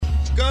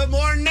Good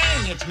morning.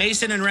 It's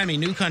Mason and Remy,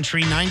 New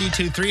Country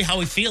 92.3. How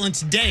we feeling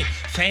today,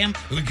 fam?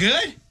 We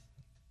good?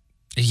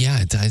 Yeah,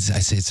 I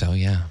say so,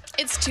 yeah.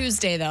 It's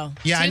Tuesday, though.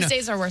 Yeah,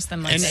 Tuesdays are worse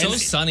than Mondays. so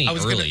sunny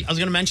early. I was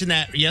going to mention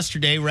that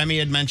yesterday. Remy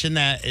had mentioned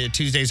that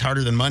Tuesday's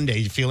harder than Monday.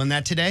 You feeling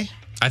that today?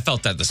 I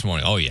felt that this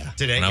morning. Oh, yeah.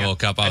 Today? When I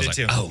woke up, I was like,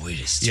 too. oh, it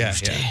is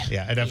Tuesday.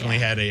 Yeah. I definitely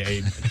had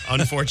a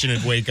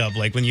unfortunate wake up,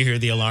 like when you hear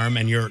the alarm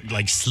and you're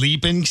like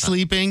sleeping.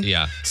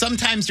 Yeah.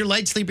 Sometimes you're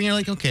light sleeping. You're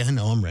like, okay, I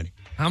know I'm ready.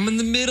 I'm in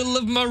the middle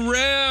of my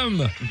REM.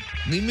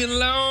 Leave me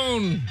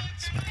alone.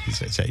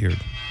 Is that your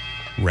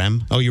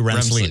REM? Oh, your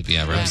REM sleep.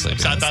 Yeah, REM sleep.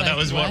 So I Yeah. thought that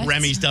was what What?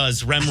 Remy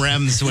does.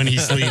 Rems when he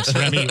sleeps.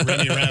 Remy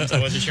Rems. I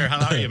wasn't sure.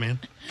 How are you, man?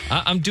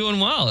 I'm doing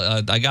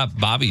well. I got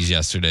Bobby's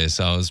yesterday,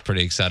 so I was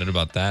pretty excited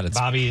about that. It's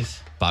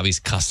Bobby's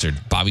custard.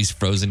 Bobby's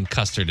frozen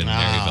custard in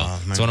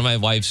Maryville. It's one of my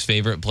wife's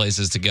favorite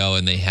places to go,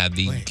 and they had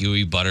the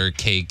gooey butter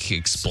cake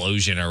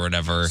explosion or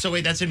whatever. So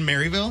wait, that's in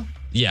Maryville?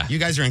 Yeah. You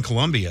guys are in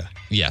Columbia.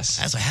 Yes.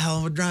 That's a hell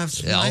of a drive.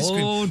 Some ice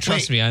cream. Oh,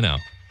 trust Wait, me, I know.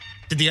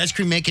 Did the ice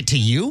cream make it to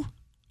you?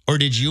 Or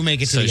did you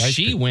make it to So the ice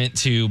she cream? went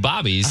to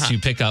Bobby's to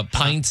pick up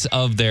pints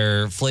of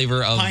their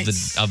flavor of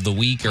the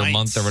week or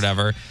month or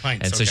whatever.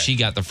 Pints, and so okay. she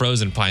got the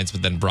frozen pints,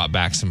 but then brought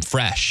back some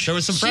fresh. There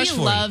was some fresh She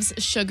for loves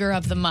sugar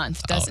of the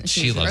month, doesn't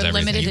she? she loves Or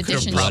everything. limited You could've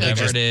edition brought sugar.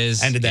 whatever it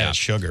is. Ended that Yeah. at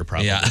sugar,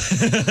 probably. Yeah.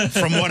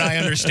 From what I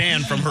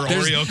understand from her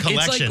Oreo collection.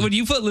 It's like when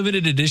you put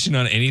limited edition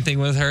on anything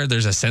with her,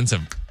 there's a sense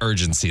of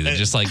urgency that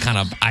just like kind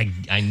of,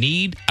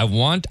 I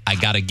want, I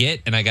got to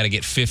get, and I got to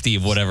get 50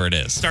 of whatever it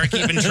is. Start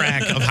keeping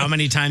track of how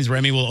many times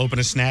Remy will open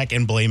a snack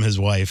and blame his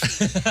wife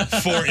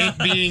for it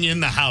being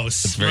in the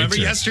house. very Remember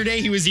true. yesterday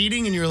he was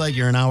eating and you were like,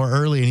 you're an hour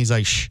early, and he's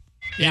like, shh.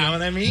 You know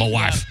what I mean? My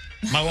wife.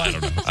 Yeah. My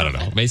wife. I don't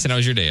know. Mason, how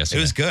was your day yesterday?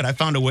 It was good. I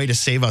found a way to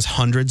save us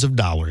hundreds of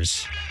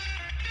dollars.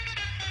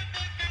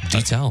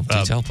 Do tell,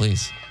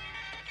 please.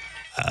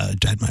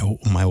 Dyed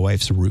my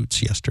wife's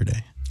roots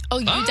yesterday. Oh,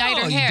 you dyed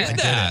her you hair. did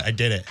that. I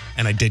did it,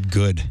 and I did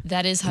good.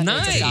 That is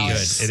hundreds Nice. of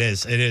dollars. Good. It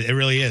is. It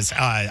really is.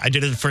 I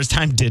did it the first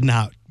time. Did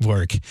not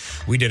work.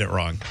 We did it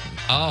wrong.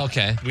 Oh,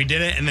 okay. We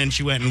did it, and then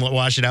she went and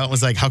washed it out and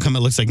was like, how come it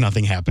looks like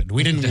nothing happened?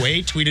 We didn't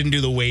wait. We didn't do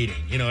the waiting.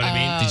 You know what I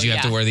mean? Did you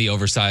have to wear the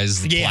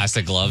oversized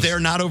plastic gloves? They're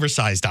not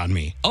oversized on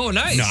me. Oh,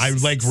 nice. No, I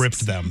like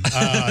ripped them.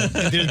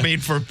 They're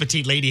made for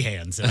petite lady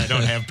hands, and I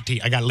don't have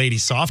petite. I got lady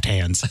soft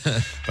hands,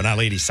 but not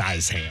lady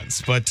size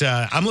hands. But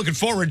I'm looking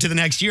forward to the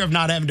next year of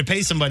not having to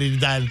pay somebody to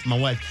dye my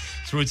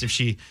wife's roots if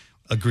she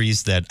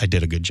agrees that I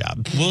did a good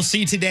job. We'll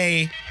see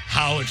today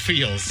how it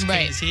feels.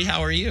 Right. Casey,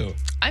 how are you?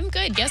 I'm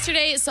good.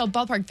 Yesterday, so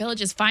Ballpark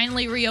Village is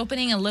finally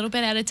reopening a little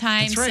bit at a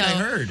time. That's right, so I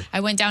heard. I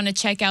went down to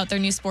check out their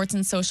new sports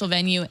and social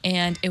venue,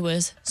 and it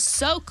was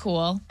so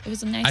cool. It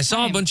was a nice I saw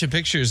a time. bunch of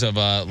pictures of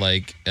I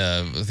think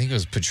it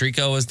was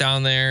Patrico was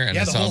down there. And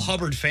Yeah, I the saw, whole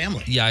Hubbard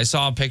family. Yeah, I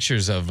saw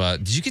pictures of,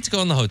 did you get to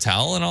go in the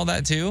hotel and all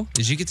that too?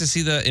 Did you get to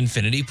see the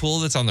infinity pool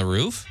that's on the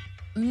roof?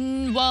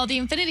 Well, the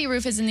infinity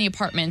roof is in the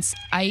apartments.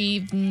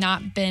 I've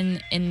not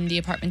been in the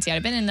apartments yet.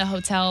 I've been in the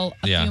hotel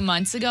a few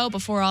months ago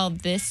before all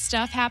this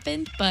stuff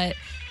happened. But,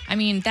 I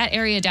mean, that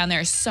area down there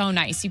is so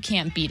nice. You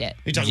can't beat it.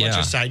 You talking about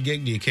your side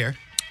gig? Do you care?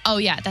 Oh,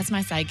 yeah, that's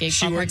my side gig,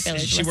 Ballpark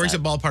Village. She What's works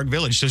up? at Ballpark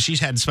Village, so she's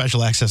had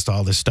special access to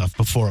all this stuff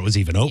before it was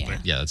even open.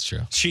 Yeah, that's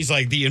true. She's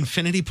like, the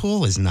infinity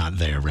pool is not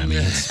there, Remy.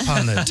 It's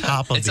on the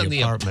top of It's the on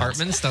the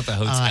apartments, not the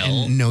hotel.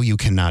 And no, you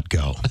cannot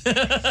go.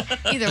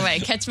 Either way,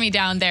 catch me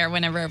down there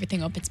whenever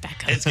everything opens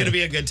back up. It's going to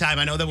be a good time.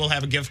 I know that we'll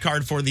have a gift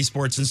card for the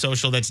Sports and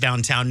Social that's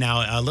downtown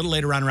now, a little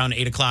later on, around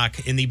 8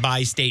 o'clock in the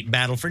bi-state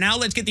battle. For now,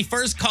 let's get the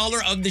first caller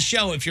of the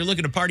show. If you're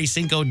looking to party,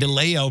 Cinco de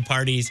Leo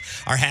parties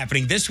are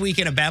happening this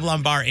weekend at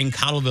Babylon Bar in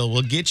Cottleville.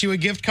 We'll get you a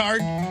gift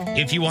card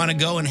if you want to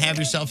go and have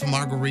yourself a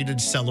margarita to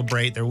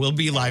celebrate. There will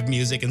be live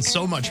music and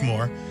so much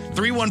more.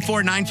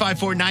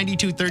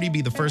 314-954-9230.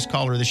 Be the first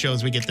caller of the show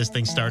as we get this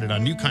thing started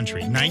on New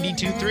Country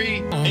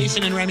 92.3.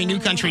 Mason and Remy, New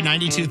Country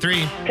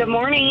 92.3. Good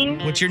morning.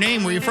 What's your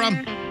name? Where are you from?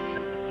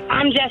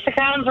 I'm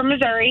Jessica. I'm from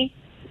Missouri.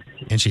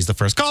 And she's the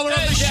first caller of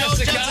the show.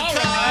 Jessica, all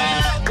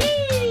right.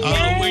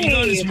 Where are you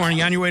going this morning?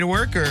 You on your way to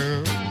work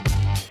or?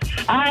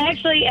 I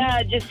actually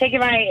just taking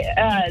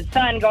my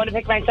son, going to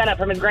pick my son up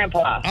from his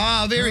grandpa.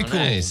 Ah, very cool.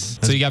 Nice.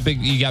 So you got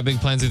big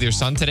plans with your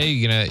son today?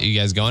 You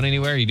guys going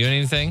anywhere? You doing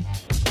anything?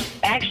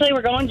 Actually,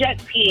 we're going jet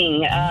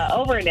skiing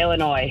over in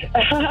Illinois.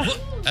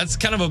 That's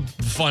kind of a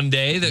fun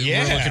day that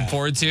we're looking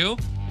forward to.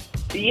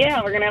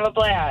 Yeah, we're going to have a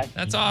blast.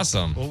 That's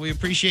awesome. Well, we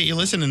appreciate you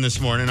listening this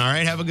morning. All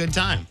right, have a good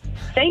time.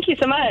 Thank you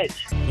so much.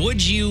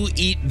 Would you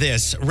eat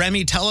this?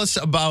 Remy, tell us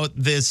about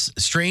this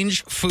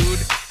strange food.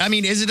 I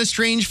mean, is it a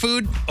strange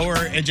food or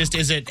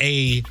is it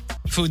a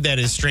food that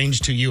is strange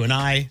to you and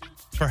I,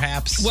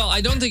 perhaps? Well, I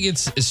don't think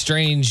it's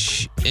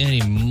strange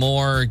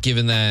anymore,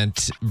 given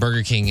that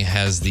Burger King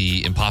has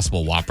the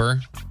Impossible Whopper.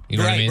 You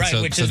know what I mean?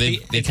 Right, So they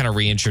kind of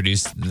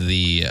reintroduced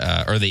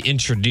they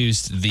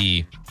introduced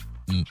the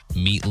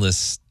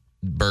meatless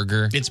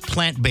burger. It's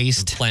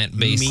plant-based.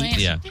 Plant-based. Meat.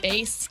 Yeah.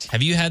 Based.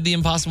 Have you had the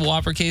Impossible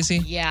Whopper, Casey?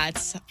 Yeah,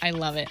 I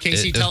love it.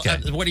 Casey,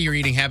 what are your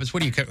eating habits?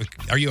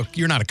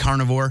 You're not a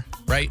carnivore,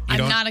 right?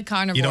 I'm not a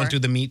carnivore. You don't do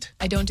the meat?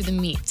 I don't do the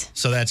meat.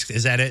 So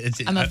is that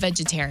it? I'm a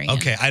vegetarian.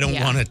 Okay, I don't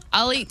want to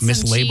I'll eat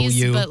mislabel some cheese,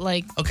 you. but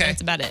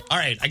that's about it. All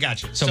right, I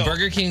got you. So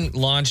Burger King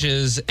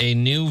launches a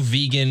new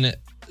vegan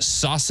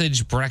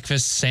sausage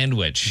breakfast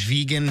sandwich.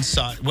 Vegan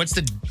sauce. What's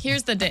the...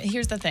 Here's the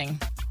thing.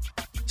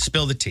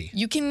 Spill the tea.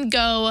 You can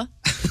go...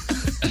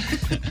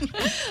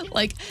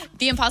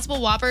 the Impossible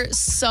Whopper,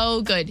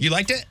 so good. You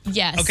liked it?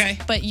 Yes. Okay.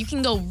 But you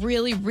can go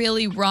really,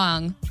 really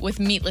wrong with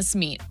meatless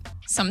meat.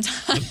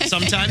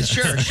 Sometimes,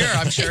 sure.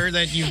 I'm sure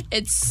that you...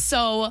 It's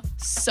so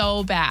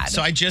bad.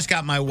 So I just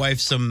got my wife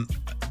some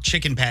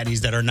chicken patties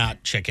that are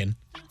not chicken.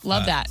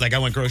 Love that. I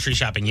went grocery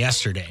shopping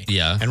yesterday.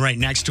 Yeah. And right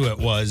next to it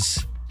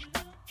was...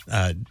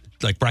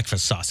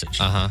 breakfast sausage.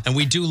 And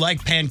we do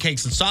like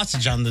pancakes and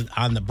sausage on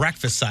the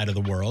breakfast side of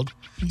the world.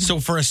 Mm-hmm. So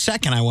for a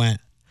second I went,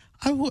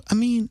 I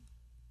mean,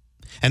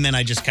 and then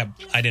I just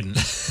kept, I didn't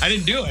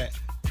do it.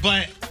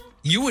 But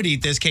you would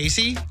eat this,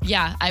 Casey?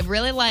 Yeah, I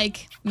really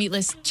like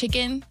meatless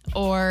chicken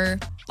or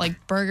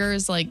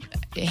burgers, a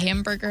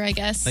hamburger, I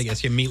guess. I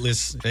guess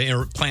meatless,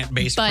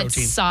 plant-based but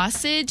protein. But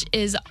sausage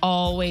is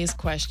always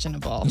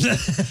questionable.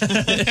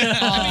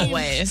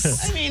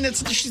 Always. I mean,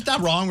 she's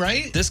not wrong,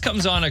 right? This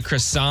comes on a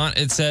croissant,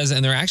 it says,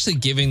 and they're actually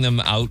giving them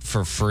out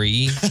for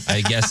free, I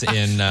guess,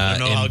 in... I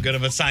don't know how good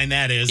of a sign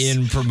that is.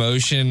 In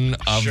promotion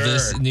of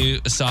this new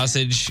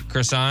sausage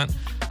croissant.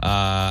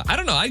 I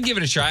don't know. I'd give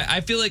it a try. I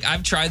feel like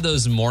I've tried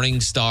those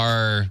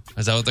Morningstar.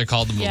 Is that what they're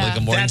called? Yeah. Like a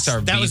Morningstar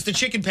beef. That was the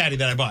chicken patty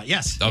that I bought.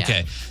 Yes.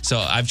 Okay. Yeah. So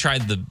I've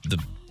tried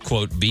the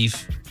quote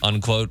beef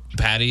unquote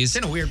patties.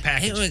 It's in a weird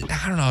package.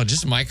 I don't know.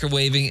 Just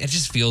microwaving. It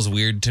just feels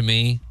weird to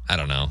me. I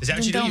don't know. Is that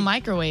what you do? Don't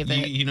microwave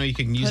it. You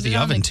can use the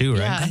oven too,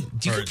 right? Yeah.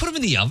 You can put them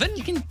in the oven?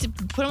 You can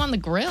put them on the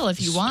grill if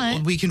you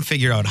want. We can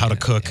figure out how to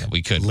cook. Yeah,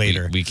 we could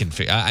later. We can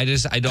figure. I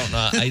don't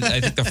know. I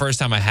think the first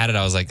time I had it,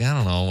 I was like, I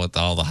don't know what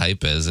all the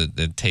hype is.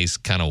 It tastes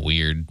kind of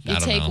weird. You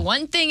take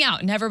one thing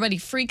out, and everybody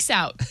freaks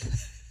out.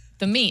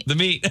 The meat. The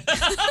meat.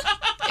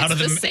 It's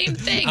the same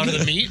thing. Out of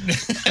the meat?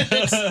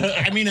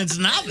 It's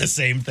not the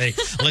same thing.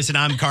 Listen,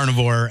 I'm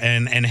carnivore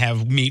and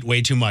have meat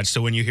way too much.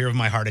 So when you hear of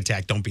my heart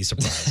attack, don't be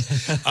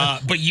surprised.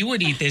 But you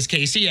would eat this,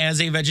 Casey, as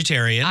a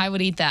vegetarian. I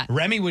would eat that.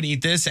 Remy would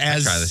eat this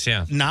as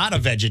not a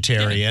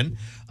vegetarian.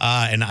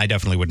 And I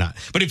definitely would not.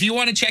 But if you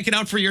want to check it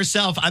out for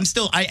yourself,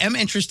 I am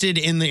interested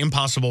in the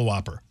Impossible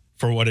Whopper.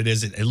 For what it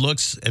is, it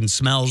looks and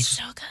smells,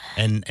 so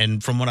good.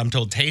 And from what I'm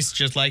told, tastes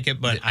just like it.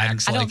 But I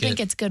don't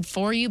think it's good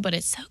for you, but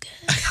it's so good.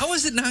 How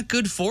is it not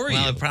good for you?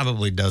 Well, it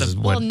probably does.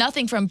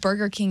 Nothing from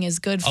Burger King is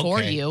good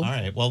for you. All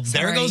right. Well,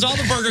 there goes all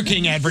the Burger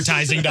King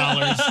advertising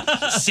dollars.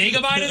 Say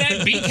goodbye to that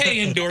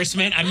BK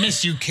endorsement. I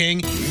miss you, King.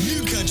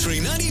 New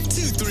Country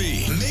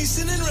 92.3.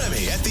 Mason and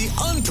Remy at the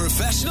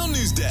Unprofessional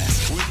News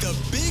Desk with the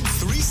big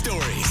three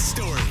stories.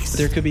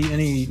 There could be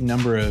any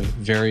number of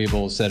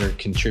variables that are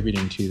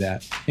contributing to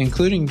that,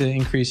 including the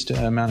increased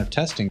amount of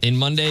testing. In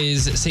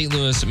Monday's St.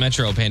 Louis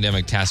Metro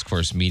Pandemic Task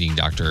Force meeting,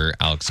 Dr.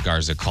 Alex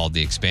Garza called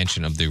the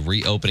expansion of the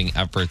reopening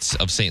efforts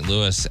of St.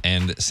 Louis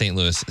and St.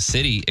 Louis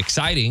City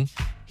exciting.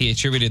 He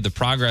attributed the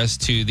progress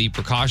to the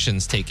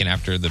precautions taken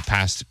after the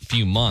past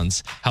few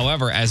months.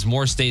 However, as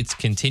more states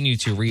continue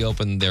to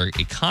reopen their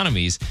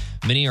economies,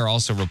 many are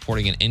also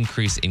reporting an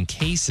increase in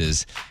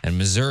cases, and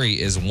Missouri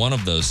is one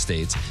of those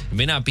states. It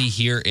may not be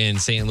here in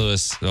St.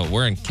 Louis.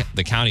 We're in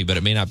the county, but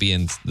it may not be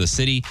in the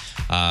city.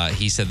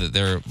 He said that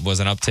there was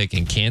an uptick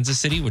in Kansas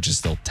City, which is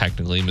still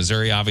technically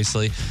Missouri,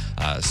 obviously.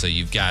 So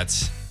you've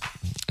got...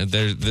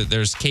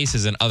 There's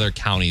cases in other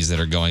counties that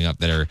are going up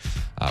that are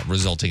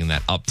resulting in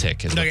that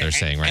uptick is what they're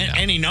saying right now.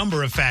 Any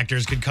number of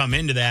factors could come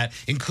into that,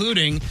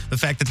 including the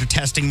fact that they're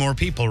testing more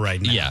people right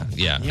now.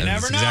 Yeah. You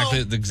never know.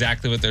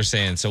 Exactly what they're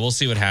saying. So we'll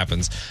see what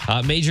happens.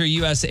 Major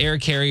U.S. air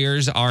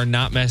carriers are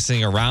not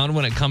messing around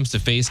when it comes to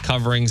face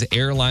coverings.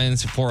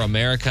 Airlines for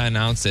America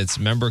announced its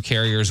member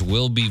carriers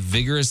will be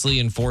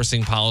vigorously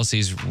enforcing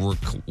policies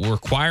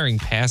requiring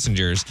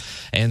passengers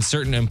and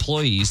certain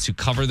employees to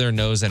cover their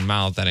nose and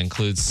mouth. That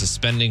includes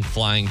suspending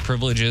flying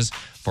privileges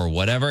for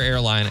whatever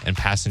airline and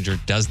passenger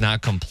does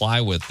not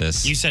comply with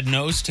this. You said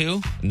nose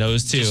too?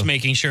 Nose too. Just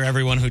making sure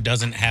everyone who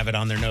doesn't have it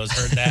on their nose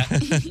heard that.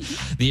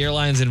 The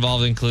airlines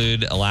involved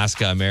include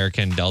Alaska,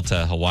 American,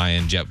 Delta,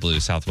 Hawaiian, JetBlue,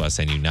 Southwest,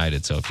 and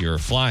United. So if you're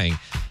flying,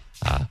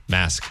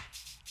 mask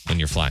when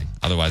you're flying.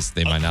 Otherwise,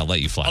 they might not let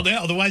you fly.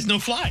 Otherwise, no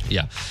fly.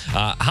 Yeah.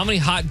 How many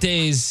hot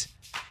days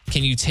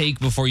can you take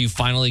before you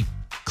finally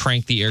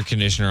crank the air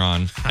conditioner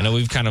on? I know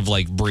we've kind of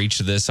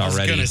breached this already.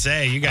 I was going to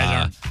say, you guys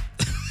aren't.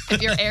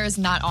 If your air is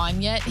not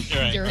on yet,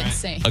 you're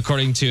insane.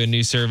 According to a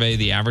new survey,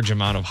 the average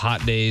amount of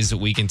hot days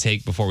we can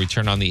take before we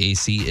turn on the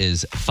AC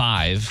is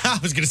 5. I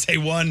was going to say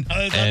 1.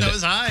 I thought that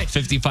was high.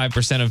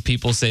 55% of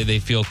people say they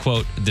feel,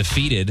 quote,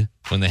 defeated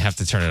when they have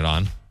to turn it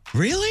on.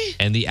 Really?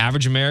 And the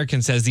average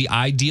American says the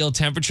ideal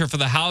temperature for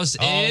the house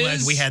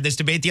is... We had this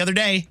debate the other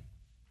day.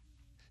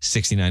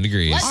 69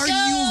 degrees. Let's Are go!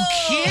 you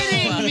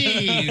kidding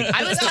me?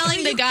 I was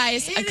telling the guy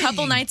guys, a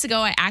couple nights ago,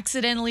 I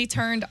accidentally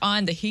turned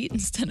on the heat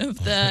instead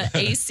of the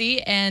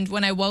AC. And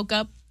when I woke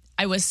up,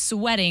 I was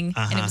sweating,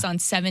 and it was on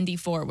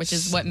 74, which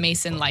is what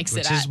Mason likes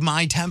it at. Which is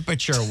my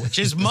temperature, which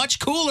is much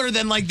cooler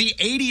than like the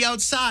 80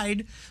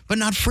 outside, but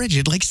not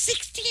frigid, like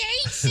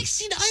 68,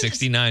 69.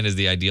 69 is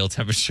the ideal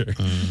temperature.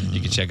 You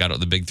can check out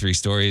the big three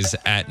stories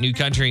at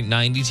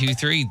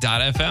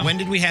newcountry923.fm. When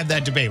did we have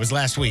that debate? It was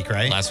last week,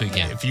 right? Last week,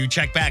 yeah. If you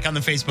check back on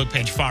the Facebook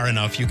page far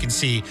enough, you can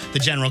see the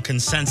general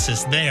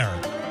consensus there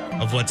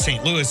of what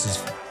St.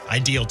 Louis's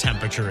ideal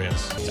temperature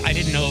is. I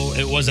didn't know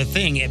it was a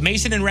thing.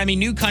 Mason and Remy,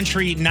 New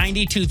Country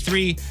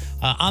 92.3,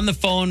 on the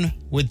phone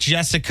with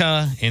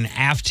Jessica in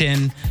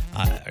Afton.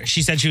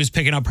 She said she was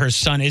picking up her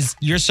son. Is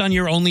your son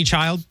your only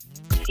child?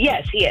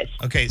 Yes, he is.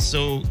 Okay,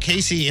 so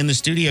Casey in the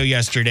studio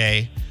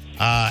yesterday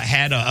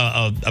had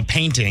a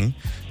painting,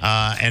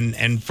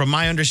 and from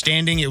my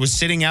understanding, it was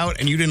sitting out,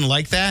 and you didn't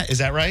like that. Is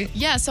that right?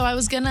 Yeah, so I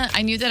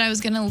knew that I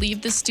was gonna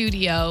leave the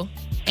studio,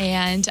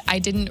 and I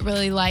didn't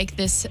really like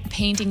this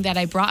painting that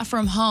I brought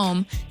from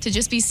home to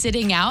just be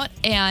sitting out.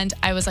 And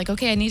I was like,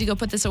 okay, I need to go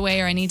put this away,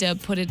 or I need to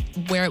put it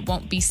where it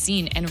won't be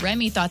seen. And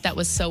Remy thought that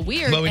was so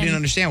weird. But we didn't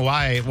understand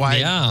why.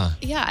 Yeah.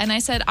 Yeah, and I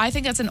said, I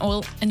think that's an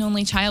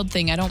only child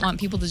thing. I don't want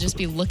people to just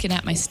be looking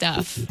at my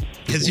stuff.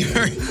 Has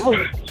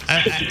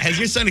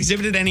your son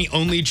exhibited any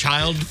only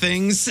child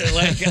things?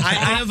 Like I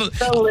have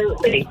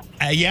Absolutely.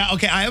 Yeah,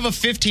 okay. I have a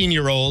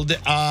 15-year-old,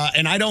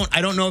 and I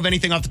don't know of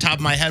anything off the top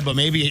of my head, but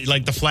maybe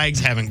like the flags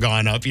haven't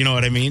gone up. You know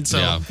what I mean?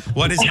 So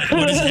what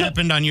has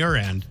happened on your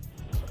end?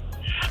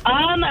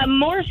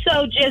 More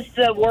so just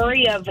the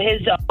worry of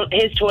his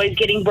toys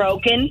getting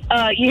broken,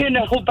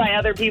 by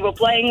other people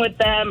playing with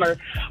them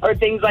or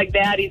things like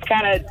that. He's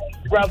kind of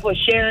rough with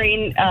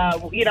sharing,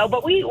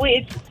 but we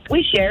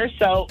share,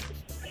 so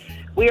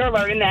we are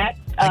learning that.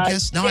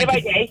 Day by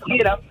day,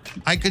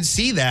 I could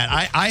see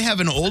that. I have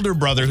an older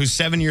brother who's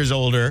 7 years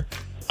older,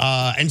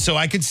 and so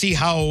I could see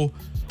how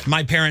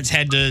my parents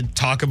had to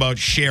talk about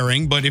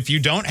sharing, but if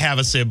you don't have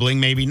a sibling,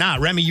 maybe not.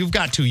 Remy, you've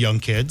got 2 young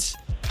kids.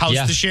 How's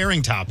the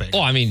sharing topic?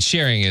 Well, I mean,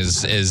 sharing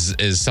is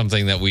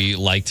something that we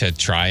like to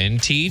try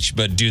and teach,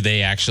 but do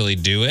they actually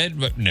do it?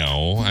 But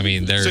no, I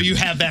mean, they're... So you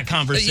have that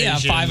conversation. Yeah,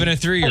 5 and a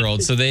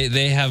 3-year-old. So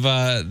they have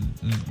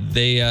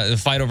they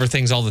fight over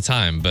things all the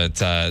time, but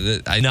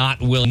I'm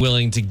not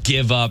willing to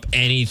give up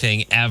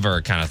anything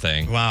ever, kind of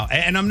thing. Wow,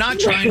 and I'm not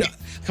trying to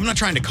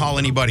call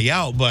anybody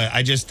out, but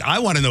I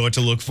want to know what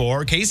to look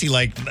for. Casey,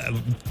 like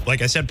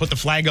I said, put the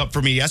flag up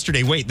for me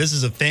yesterday. Wait, this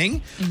is a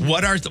thing? Mm-hmm.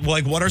 What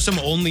are some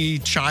only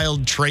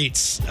child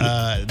traits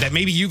that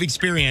maybe you've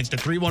experienced at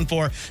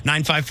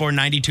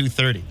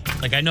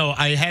 314-954-9230? Like, I know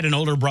I had an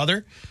older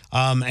brother,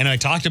 and I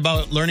talked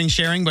about learning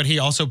sharing, but he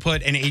also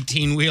put an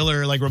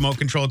 18-wheeler like remote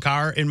control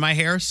car in my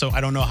hair, so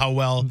I don't know how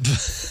well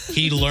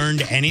he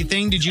learned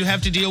anything. Did you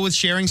have to deal with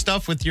sharing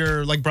stuff with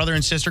your like brother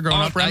and sister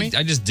growing up, Remy?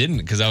 I just didn't,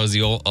 because I was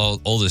the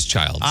oldest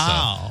child.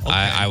 Oh, so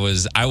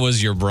okay. I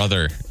was your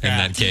brother in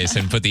that case,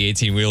 and put the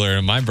 18-wheeler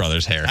in my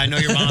brother's hair. I know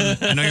your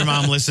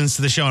mom listens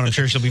to the show, and I'm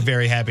sure she'll be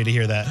very happy to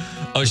hear that.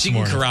 Oh, she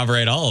can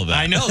corroborate all of that.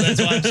 I know. That's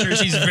why I'm sure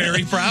she's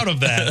very proud of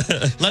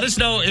that. Let us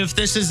know if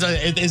this is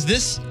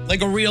this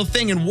like a real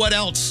thing, and what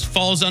else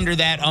falls under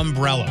that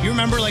umbrella. You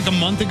remember like a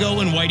month ago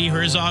when Whitey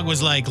Herzog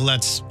was like,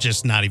 let's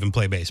just not even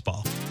play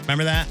baseball.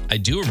 Remember that? I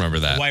do remember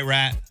that. White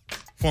Rat,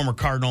 former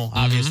Cardinal,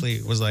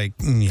 obviously, was like,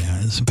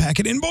 let's pack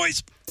it in,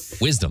 boys.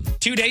 Wisdom.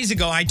 2 days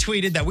ago, I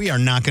tweeted that we are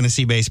not going to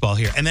see baseball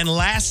here. And then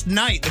last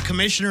night, the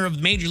commissioner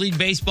of Major League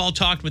Baseball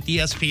talked with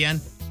ESPN.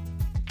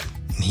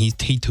 He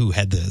too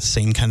had the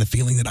same kind of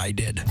feeling that I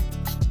did.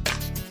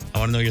 I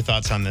want to know your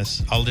thoughts on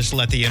this. I'll just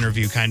let the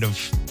interview kind of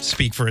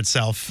speak for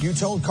itself. You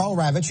told Carl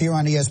Ravitch here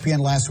on ESPN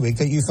last week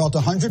that you felt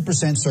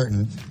 100%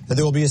 certain that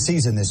there will be a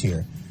season this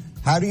year.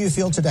 How do you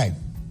feel today?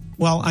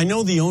 Well, I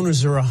know the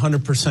owners are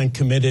 100%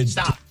 committed.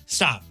 Stop.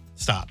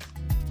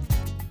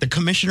 The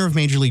commissioner of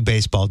Major League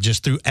Baseball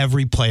just threw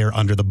every player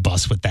under the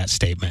bus with that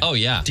statement. Oh,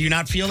 yeah. Do you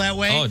not feel that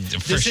way? Oh, for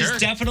this sure. This is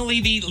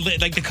definitely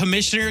the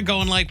commissioner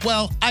going like,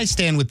 well, I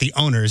stand with the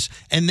owners,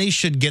 and they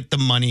should get the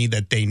money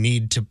that they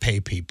need to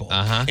pay people.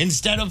 Uh-huh.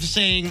 Instead of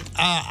saying,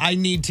 I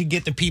need to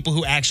get the people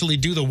who actually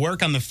do the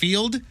work on the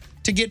field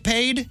to get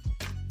paid.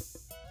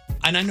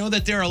 And I know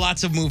that there are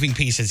lots of moving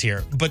pieces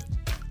here, but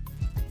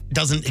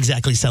doesn't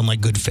exactly sound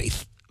like good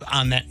faith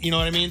on that. You know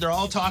what I mean? They're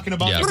all talking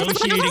about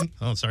negotiating.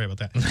 Oh, sorry about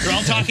that. They're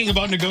all talking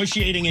about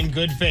negotiating in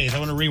good faith. I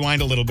want to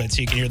rewind a little bit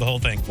so you can hear the whole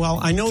thing. Well,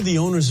 I know the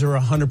owners are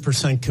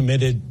 100%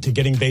 committed to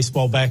getting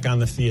baseball back on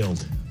the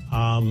field.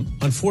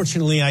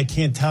 Unfortunately, I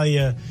can't tell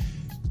you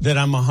that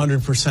I'm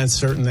 100%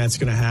 certain that's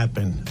going to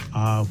happen.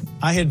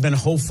 I had been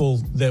hopeful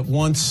that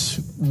once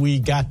we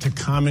got to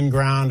common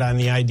ground on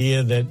the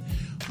idea that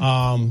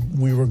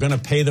we were going to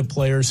pay the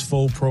players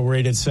full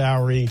prorated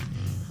salary,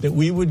 that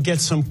we would get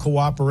some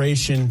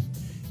cooperation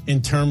in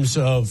terms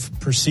of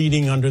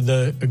proceeding under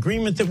the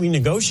agreement that we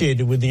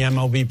negotiated with the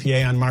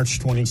MLBPA on March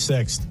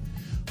 26th.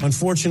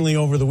 Unfortunately,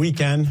 over the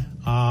weekend,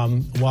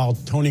 while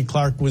Tony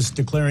Clark was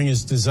declaring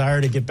his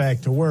desire to get back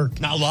to work.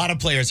 Now, a lot of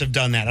players have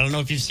done that. I don't know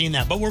if you've seen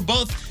that, but we're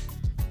both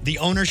the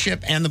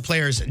ownership and the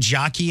players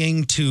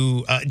jockeying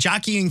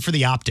for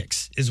the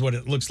optics is what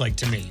it looks like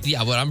to me.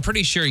 Yeah, but I'm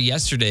pretty sure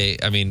yesterday,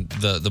 I mean,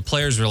 the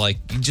players were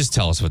like, just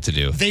tell us what to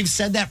do. They've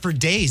said that for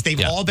days.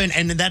 They've all been,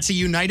 and that's a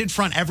united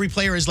front. Every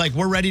player is like,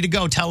 we're ready to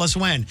go. Tell us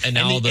when. And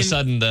now all of a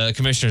sudden the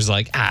commissioner's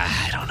like,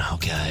 I don't know,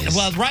 guys.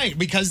 Well, right,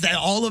 because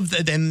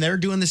and they're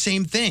doing the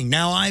same thing.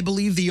 Now, I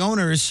believe the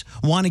owners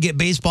want to get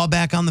baseball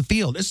back on the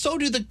field. And so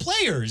do the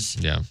players.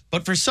 Yeah.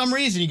 But for some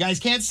reason, you guys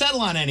can't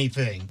settle on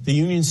anything. The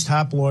union's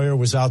top lawyer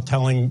was out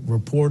telling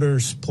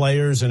reporters,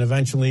 players, and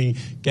eventually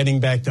getting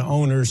back to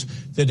owners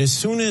that as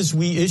soon as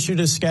we issued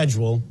a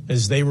schedule,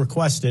 as they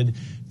requested,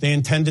 they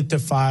intended to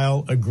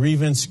file a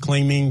grievance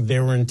claiming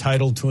they were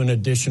entitled to an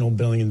additional $1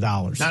 billion.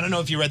 I don't know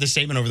if you read the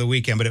statement over the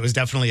weekend, but it was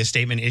definitely a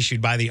statement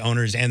issued by the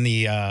owners and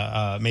the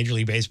Major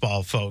League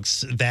Baseball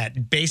folks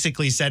that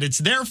basically said it's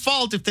their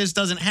fault if this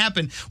doesn't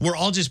happen. We're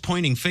all just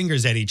pointing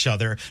fingers at each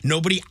other.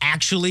 Nobody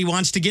actually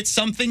wants to get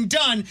something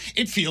done.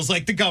 It feels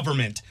like the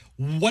government.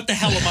 What the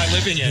hell am I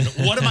living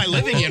in? What am I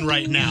living in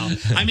right now?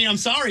 I mean, I'm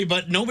sorry,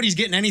 but nobody's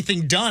getting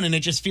anything done, and it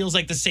just feels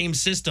like the same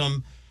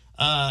system.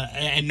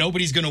 And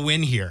nobody's going to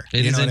win here.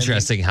 It is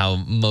interesting how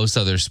most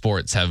other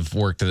sports have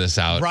worked this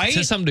out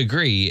to some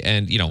degree.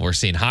 And, we're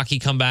seeing hockey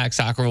come back.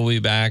 Soccer will be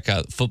back.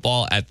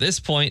 Football at this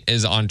point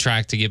is on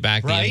track to get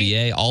back. The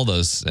NBA, all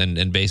those,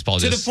 and baseball.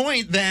 To the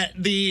point that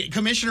the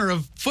commissioner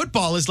of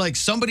football is like,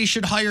 somebody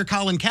should hire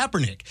Colin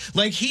Kaepernick.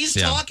 Like, he's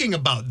talking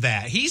about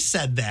that. He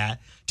said that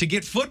to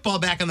get football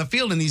back on the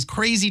field in these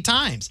crazy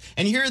times.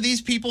 And here are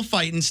these people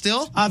fighting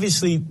still.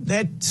 Obviously,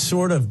 that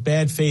sort of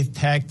bad faith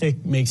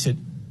tactic makes it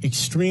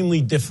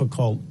extremely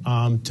difficult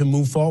to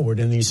move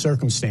forward in these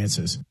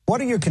circumstances. What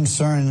are your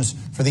concerns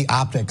for the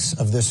optics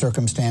of this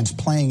circumstance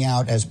playing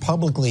out as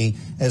publicly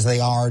as they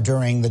are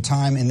during the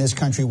time in this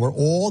country where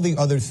all the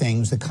other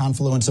things, the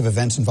confluence of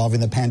events involving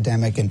the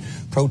pandemic and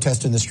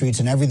protest in the streets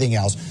and everything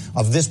else,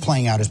 of this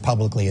playing out as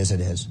publicly as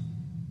it is?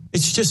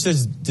 It's just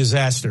a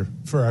disaster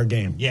for our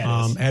game.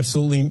 Yeah,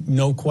 absolutely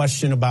no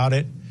question about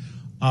it.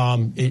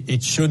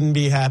 It shouldn't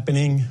be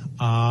happening.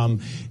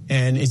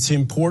 And it's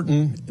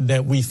important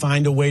that we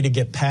find a way to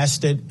get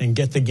past it and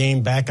get the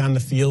game back on the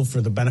field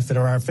for the benefit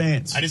of our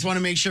fans. I just want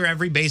to make sure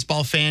every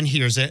baseball fan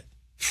hears it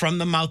from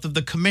the mouth of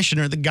the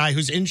commissioner, the guy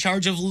who's in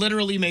charge of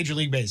literally Major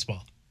League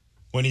Baseball,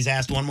 when he's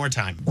asked one more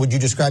time. Would you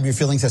describe your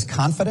feelings as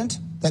confident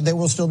that there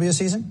will still be a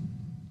season?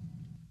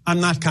 I'm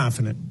not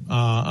confident,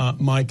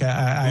 Mike.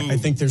 I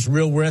think there's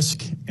real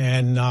risk,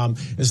 and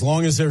as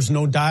long as there's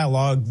no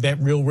dialogue, that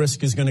real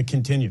risk is going to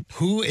continue.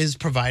 Who is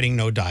providing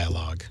no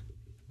dialogue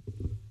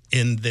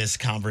in this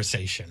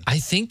conversation? I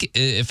think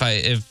if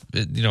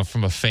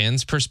from a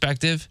fan's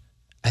perspective,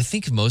 I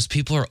think most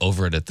people are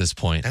over it at this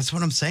point. That's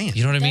what I'm saying.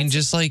 You know what I mean?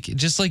 Just like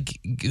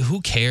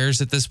who cares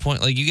at this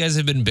point? Like, you guys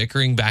have been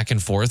bickering back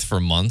and forth for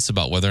months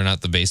about whether or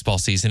not the baseball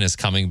season is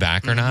coming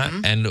back or not,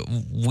 and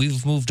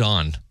we've moved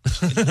on.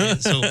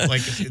 So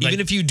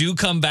even if you do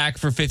come back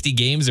for 50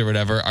 games or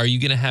whatever, are you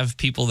going to have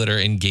people that are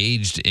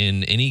engaged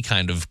in any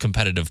kind of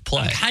competitive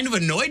play? I'm kind of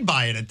annoyed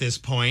by it at this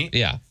point.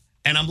 Yeah.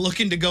 And I'm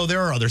looking to go,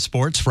 there are other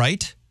sports,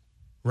 right?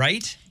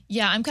 Right?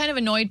 Yeah, I'm kind of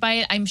annoyed by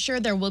it. I'm sure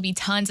there will be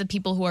tons of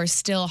people who are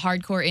still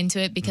hardcore into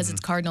it because it's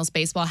Cardinals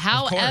baseball.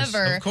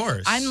 However, of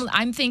course.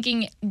 I'm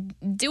thinking,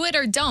 do it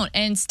or don't,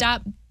 and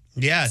stop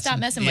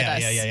messing with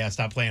us. Yeah.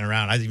 Stop playing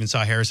around. I even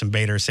saw Harrison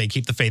Bader say,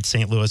 keep the faith,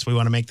 St. Louis. We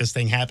want to make this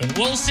thing happen.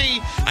 We'll see.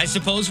 I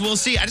suppose we'll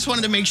see. I just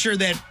wanted to make sure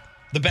that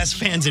the best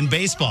fans in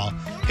baseball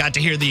got to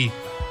hear the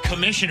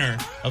commissioner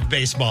of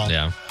baseball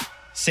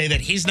say that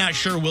he's not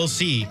sure we'll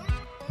see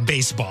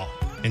baseball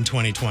in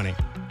 2020.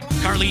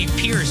 Carly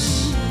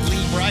Pierce,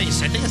 Lee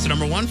Bryce, I think that's the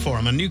number one for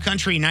him. On New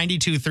Country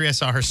 92.3, I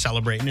saw her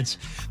celebrating. It's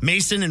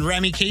Mason and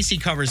Remy. Casey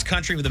covers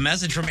country with a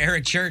message from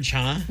Eric Church,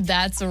 huh?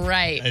 That's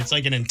right. It's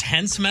like an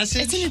intense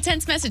message? It's an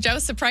intense message. I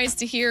was surprised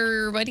to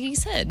hear what he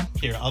said.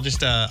 Here, I'll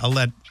just, I'll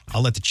let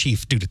the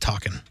chief do the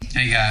talking.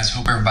 Hey guys,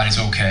 hope everybody's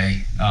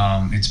okay.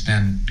 It's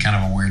been kind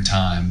of a weird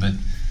time, but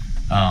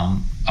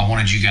I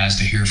wanted you guys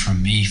to hear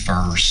from me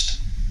first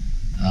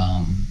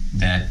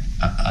that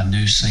a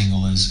new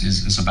single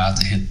is about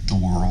to hit the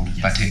world,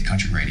 about to hit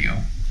country radio.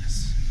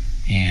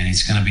 And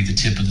it's going to be the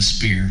tip of the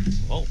spear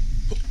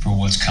for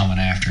what's coming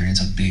after. And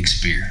it's a big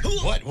spear.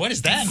 What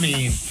does that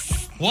mean?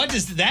 What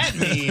does that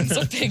mean? It's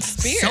a big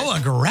spear. So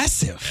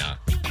aggressive. Yeah.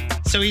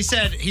 So he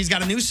said he's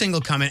got a new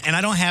single coming, and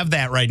I don't have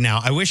that right now.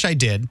 I wish I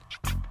did.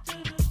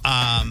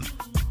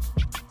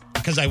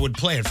 Because I would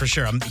play it for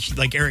sure. I'm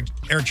like Eric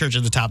Church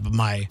at the top of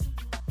my...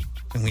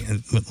 And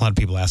a lot of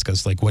people ask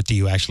us, like, what do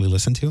you actually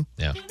listen to?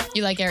 Yeah.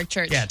 You like Eric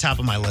Church? Yeah, top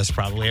of my list,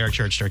 probably. Eric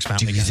Church, Dirk's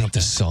Family. Do you think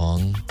the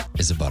song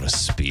is about a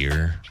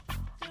spear?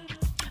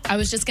 I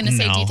was just going to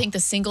say, do you think the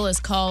single is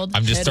called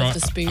I'm just of the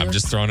Spear? I'm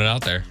just throwing it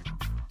out there.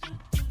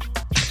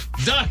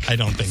 Duck! I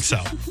don't think so.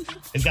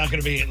 It's not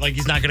going to be, like,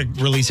 he's not going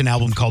to release an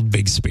album called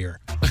Big Spear.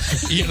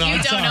 You don't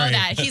know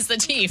that. He's the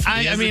chief.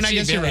 I mean, I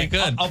guess you're right.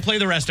 Good. I'll play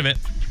the rest of it.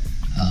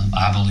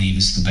 I believe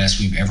it's the best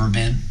we've ever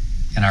been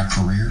in our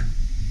career.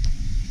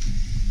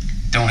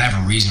 Don't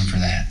have a reason for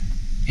that.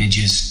 It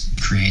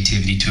just,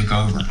 creativity took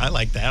over. I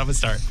like that. I'm going to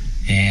start.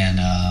 And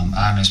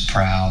I'm as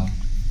proud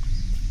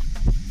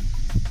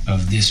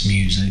of this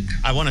music.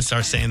 I want to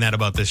start saying that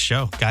about this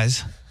show.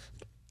 Guys,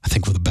 I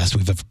think we're the best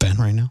we've ever been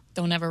right now.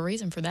 Don't have a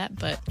reason for that,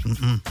 but...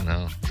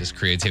 No, just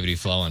creativity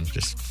flowing.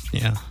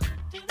 Yeah.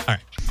 All right.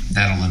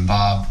 It'll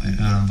involve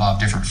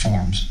different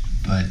forms,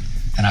 but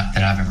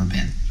that I've ever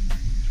been.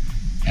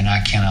 And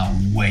I cannot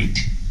wait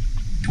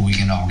till we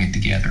can all get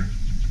together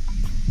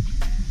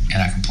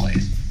and I can play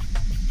it.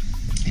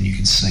 And you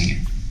can sing it.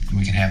 And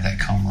we can have that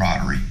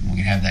camaraderie. And we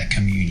can have that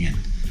communion.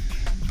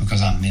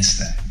 Because I miss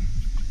that.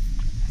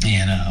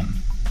 And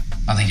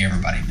I think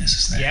everybody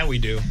misses that. Yeah, we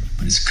do.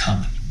 But it's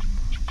coming.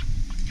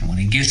 And when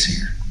it gets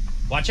here,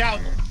 watch out.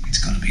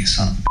 It's going to be a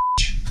son of a bitch.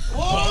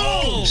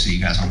 Whoa! See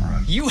you guys on the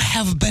road. You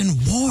have been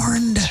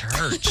warned.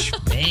 Church,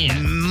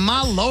 man.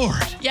 My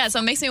Lord. Yeah, so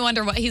it makes me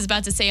wonder what he's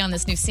about to say on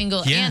this new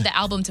single and the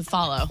album to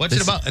follow. What's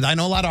it about? I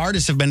know a lot of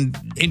artists have been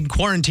in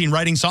quarantine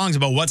writing songs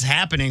about what's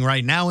happening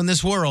right now in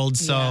this world,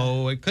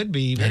 so it could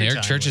be very And Eric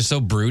timely. Church is so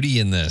broody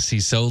in this.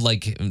 He's so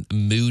like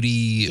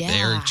moody.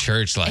 Eric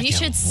Church, like, and you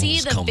should see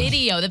what's the coming?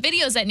 video. The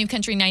video's at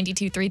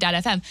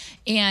newcountry923.fm.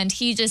 And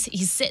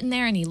he's sitting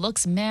there and he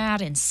looks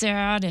mad and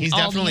sad and He's all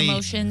the definitely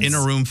emotions. in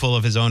a room full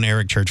of his own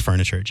Eric Church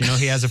furniture. Do you know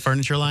he has a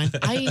furniture line?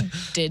 I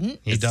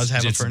didn't. He does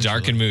have a It's furniture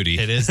dark line. and moody.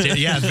 It is.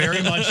 Yeah,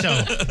 very much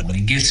so. When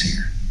it gets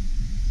here,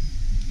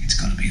 it's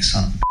going to be a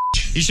son of a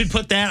bitch. You should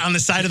put that on the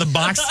side of the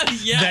box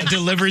that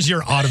delivers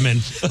your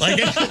ottoman. Like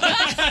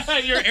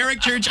your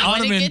Eric Church When it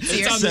ottoman gets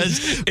here.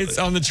 says It's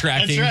on the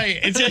tracking. That's right.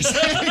 It's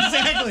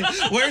exactly.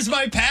 Where's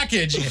my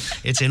package?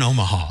 It's in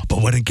Omaha,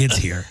 but when it gets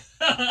here,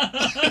 your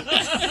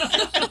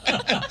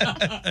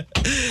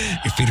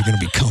feet are going to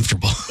be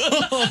comfortable.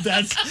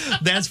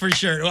 That's for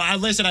sure. Well,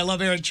 listen, I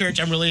love Eric Church.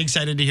 I'm really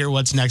excited to hear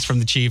what's next from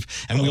the Chief,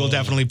 and we will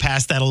definitely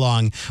pass that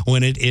along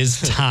when it is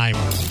time.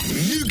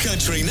 New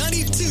Country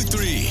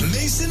 92.3,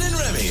 Mason and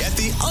Remy at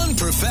the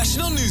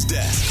Unprofessional News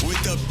Desk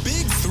with the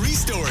big three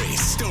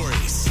stories.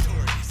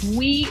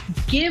 We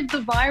give the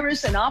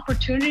virus an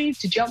opportunity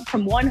to jump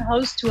from one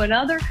host to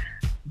another.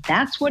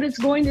 That's what it's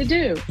going to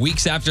do.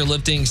 Weeks after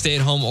lifting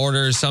stay-at-home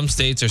orders, some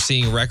states are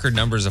seeing record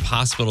numbers of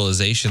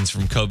hospitalizations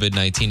from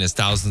COVID-19 as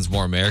thousands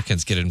more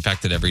Americans get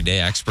infected every day.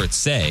 Experts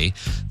say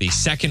the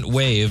second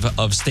wave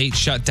of state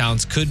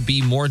shutdowns could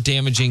be more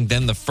damaging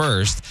than the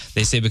first.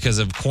 They say because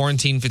of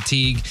quarantine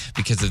fatigue,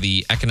 because of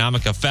the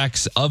economic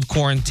effects of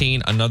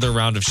quarantine, another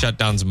round of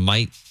shutdowns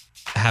might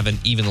have an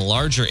even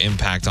larger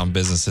impact on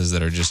businesses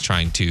that are just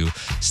trying to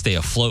stay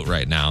afloat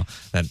right now.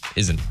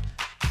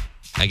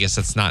 I guess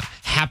that's not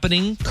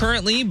happening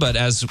currently, but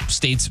as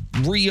states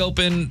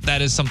reopen,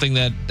 that is something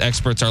that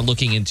experts are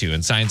looking into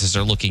and scientists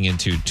are looking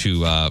into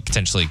to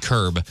potentially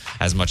curb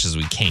as much as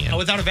we can.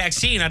 Without a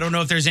vaccine, I don't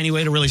know if there's any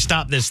way to really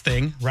stop this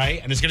thing,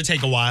 right? And it's going to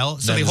take a while.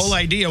 So the whole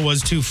idea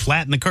was to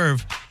flatten the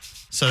curve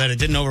so that it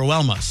didn't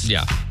overwhelm us.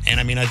 Yeah. And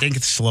I mean, I think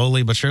it's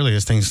slowly but surely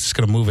this thing's just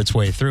going to move its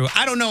way through.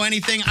 I don't know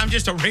anything. I'm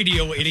just a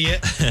radio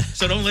idiot.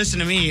 So don't listen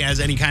to me as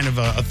any kind of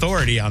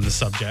authority on the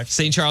subject.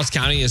 St. Charles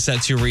County is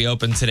set to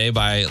reopen today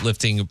by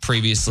lifting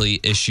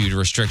previously issued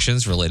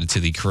restrictions related to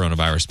the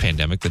coronavirus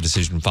pandemic. The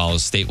decision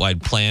follows a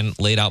statewide plan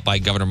laid out by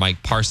Governor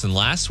Mike Parson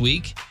last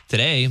week.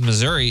 Today,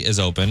 Missouri is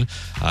open.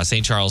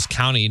 St. Charles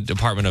County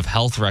Department of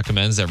Health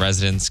recommends that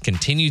residents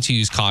continue to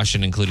use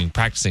caution, including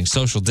practicing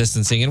social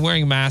distancing and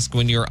wearing masks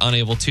when you're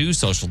unable to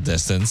social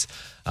distance.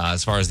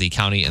 As far as the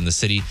county and the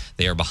city,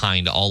 they are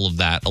behind all of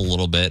that a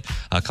little bit,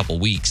 a couple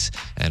weeks,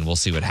 and we'll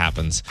see what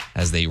happens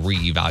as they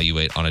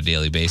reevaluate on a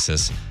daily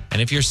basis.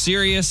 And if you're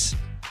serious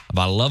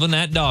about loving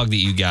that dog that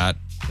you got,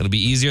 it'll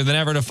be easier than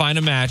ever to find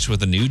a match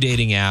with a new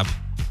dating app.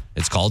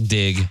 It's called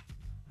Dig,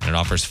 and it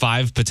offers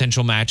 5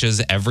 potential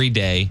matches every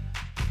day.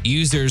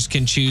 Users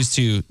can choose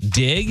to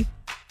dig,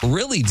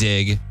 really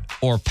dig,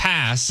 or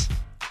pass.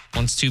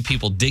 Once 2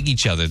 people dig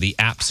each other, the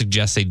app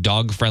suggests a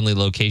dog-friendly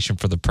location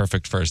for the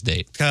perfect first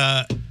date.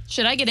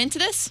 Should I get into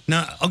this?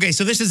 No. Okay,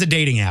 so this is a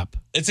dating app.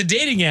 It's a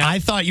dating app. I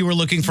thought you were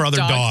looking for other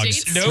Dog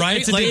dogs. dates? Nope, right?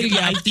 it's a dating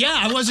app.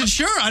 I wasn't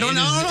sure. I don't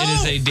know. It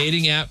is a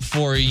dating app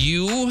for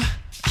you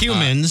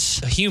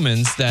humans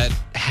that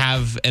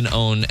have and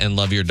own and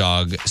love your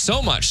dog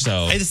so much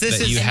so This that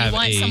is- you And have you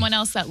want someone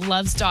else that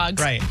loves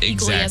dogs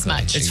equally as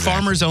much. It's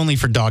farmers only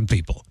for dog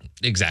people.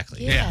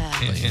 Exactly. Yeah.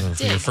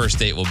 Your first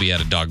date will be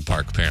at a dog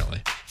park,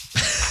 apparently.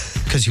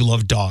 Because you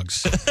love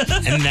dogs.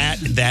 And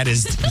that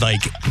is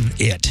like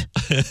it.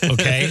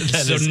 Okay?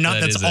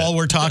 That's all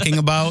we're talking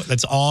about.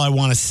 That's all I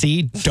want to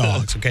see.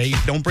 Dogs. Okay?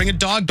 Don't bring a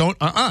dog. Don't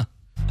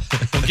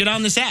get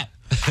on this app.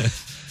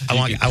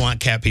 I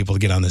want cat people to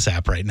get on this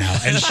app right now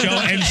and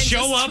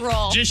show up.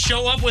 troll. Just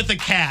show up with a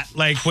cat.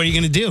 Like, what are you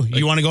going to do?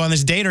 You want to go on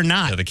this date or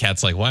not? Yeah, the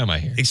cat's like, why am I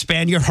here?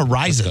 Expand your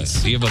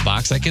horizons. Do you have a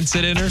box I can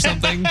sit in or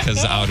something?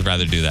 Because I would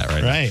rather do that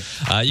right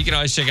now. You can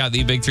always check out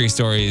the big 3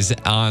 stories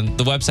on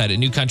the website at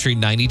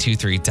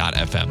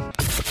newcountry923.fm.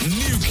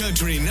 New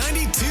Country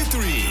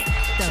 92.3.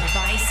 The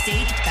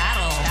Bi-State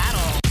Battle.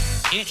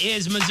 It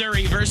is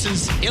Missouri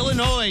versus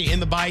Illinois in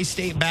the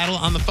bi-state battle.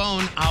 On the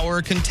phone,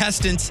 our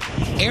contestants,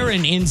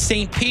 Aaron in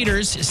St.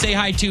 Peters. Say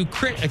hi to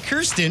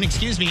Kirsten,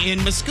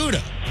 in Muscuda.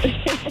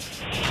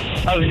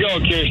 How's it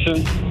going,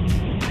 Kirsten?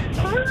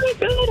 Oh,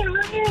 good.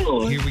 How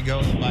are you? Here we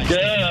go.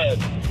 Good.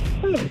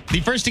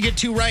 The first to get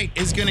 2 right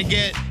is going to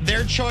get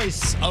their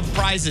choice of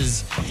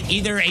prizes.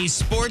 Either a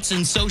sports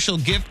and social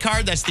gift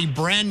card. That's the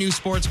brand new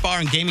sports bar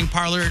and gaming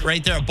parlor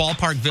right there at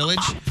Ballpark Village,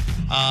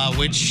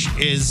 which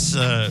is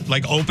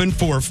open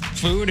for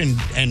food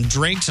and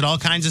drinks and all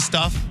kinds of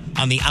stuff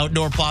on the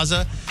outdoor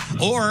plaza.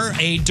 Or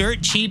a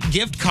dirt cheap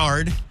gift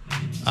card.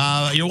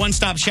 Your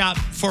one-stop shop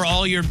for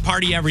all your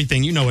party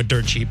everything. You know what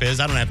dirt cheap is.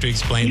 I don't have to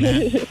explain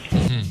that.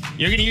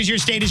 You're going to use your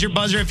state as your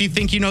buzzer if you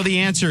think you know the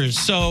answers.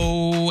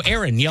 So,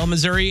 Aaron, yell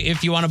Missouri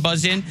if you want to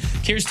buzz in.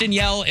 Kirsten,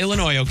 yell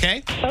Illinois,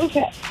 okay?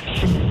 Okay.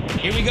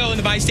 Here we go in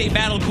the bi-state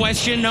battle.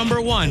 Question number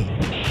 1.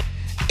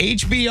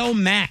 HBO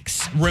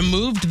Max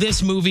removed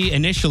this movie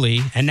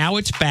initially, and now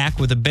it's back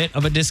with a bit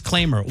of a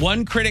disclaimer.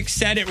 One critic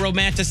said it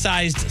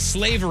romanticized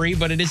slavery,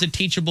 but it is a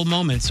teachable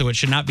moment, so it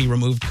should not be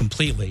removed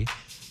completely.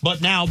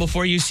 But now,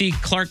 before you see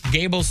Clark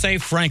Gable say,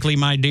 frankly,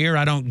 my dear,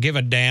 I don't give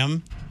a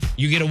damn,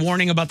 you get a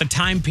warning about the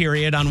time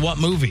period on what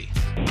movie?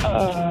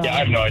 Yeah, I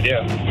have no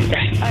idea.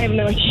 I have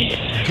no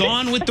idea.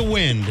 Gone with the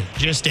Wind.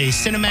 Just a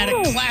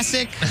cinematic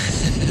classic.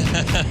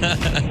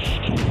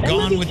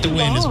 Gone with the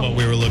Wind is what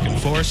we were looking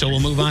for. So we'll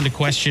move on to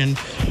question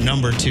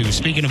number 2.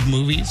 Speaking of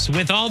movies,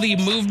 with all the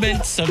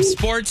movements of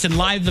sports and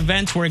live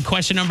events, we're in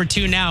question number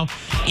 2 now.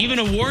 Even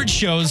award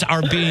shows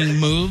are being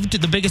moved.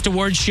 The biggest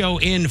award show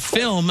in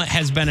film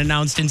has been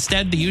announced.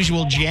 Instead, the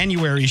usual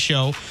January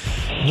show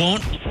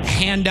won't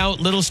hand out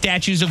little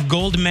statues of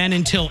gold men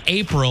until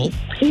April.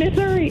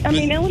 Illinois.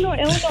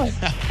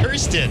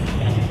 Kirsten.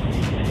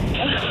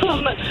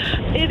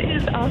 It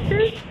is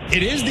Oscars?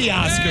 It is the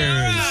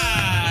Oscars.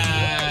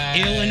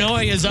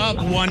 Illinois is up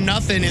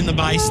 1-0 in the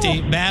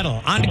bi-state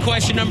battle. On to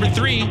question number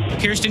 3.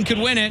 Kirsten could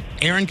win it.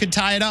 Aaron could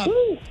tie it up.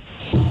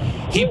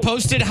 He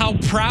posted how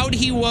proud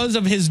he was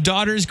of his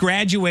daughter's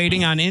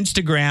graduating on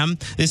Instagram.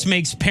 This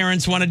makes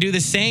parents want to do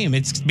the same.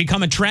 It's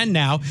become a trend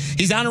now.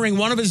 He's honoring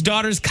one of his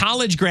daughter's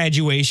college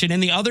graduation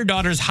and the other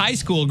daughter's high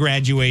school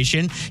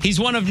graduation. He's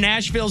one of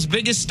Nashville's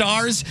biggest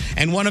stars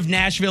and one of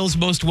Nashville's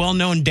most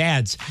well-known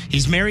dads.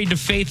 He's married to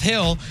Faith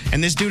Hill,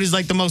 and this dude is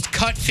like the most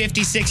cut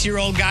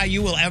 56-year-old guy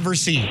you will ever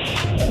see.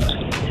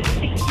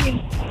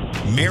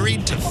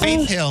 Married to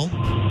Faith Hill.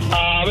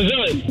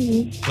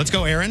 Missouri. Let's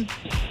go, Aaron.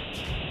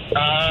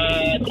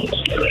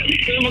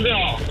 Tim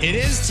McGraw. It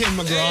is Tim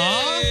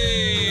McGraw.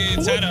 Hey,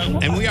 tied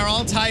up. And we are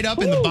all tied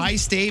up in the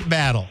bi-state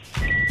battle.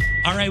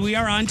 All right, we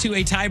are on to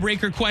a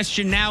tiebreaker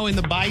question now in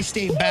the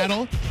bi-state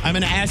battle. I'm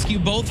going to ask you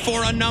both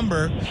for a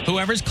number.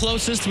 Whoever's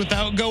closest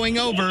without going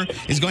over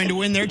is going to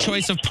win their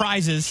choice of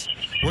prizes.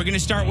 We're going to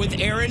start with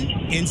Aaron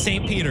in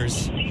St.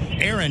 Peters.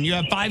 Aaron, you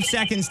have 5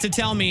 seconds to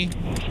tell me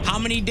how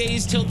many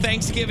days till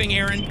Thanksgiving,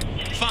 Aaron?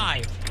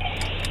 5,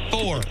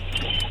 4,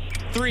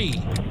 3.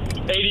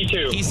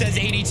 82. He says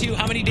 82.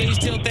 How many days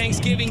till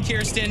Thanksgiving,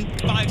 Kirsten?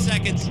 5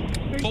 seconds.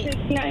 4,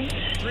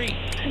 3,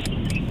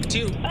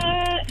 2.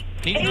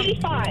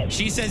 85.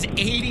 She says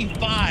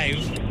 85. I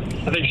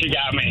think she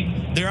got me.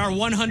 There are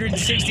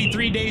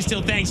 163 days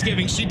till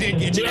Thanksgiving. She did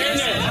get you.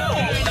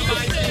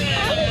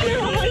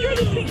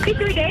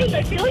 163 days?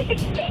 I feel like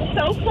it's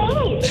so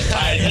close.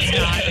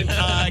 It's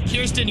not.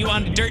 Kirsten, you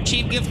want a dirt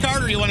cheap gift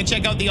card or you want to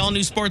check out the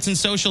all-new Sports and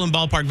Social in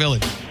Ballpark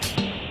Village?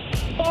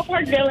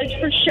 Ballpark Village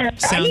for sure.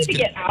 I need to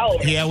get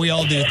out. Yeah, we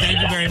all do. Thank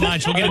you very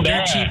much. We'll get a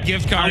dirt cheap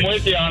gift card. I'm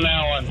with you on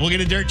that one. We'll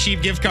get a dirt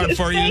cheap gift card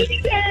for you.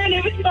 Thanks, Aaron.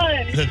 It was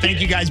fun. So thank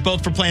you guys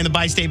both for playing the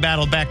bi-state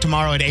battle. Back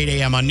tomorrow at 8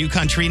 a.m. on New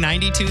Country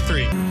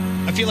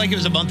 92.3. I feel like it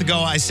was a month ago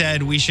I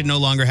said we should no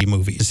longer have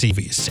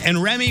movies.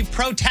 And Remy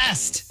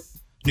protest.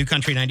 New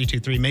Country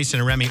 92.3, Mason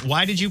and Remy.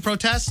 Why did you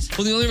protest?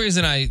 Well, the only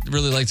reason I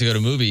really like to go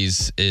to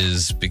movies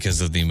is because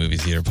of the movie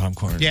theater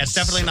popcorn. Yeah, it's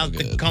definitely not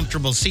the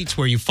comfortable seats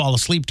where you fall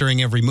asleep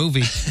during every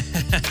movie.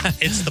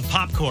 It's the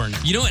popcorn.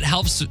 You know what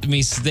helps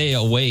me stay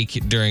awake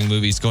during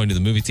movies, going to the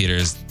movie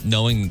theaters,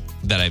 knowing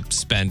that I've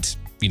spent,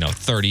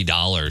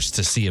 $30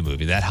 to see a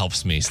movie. That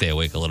helps me stay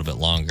awake a little bit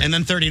longer. And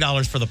then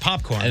 $30 for the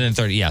popcorn. And then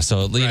 $30, yeah.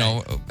 So,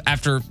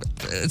 after,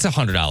 it's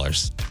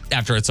 $100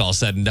 after it's all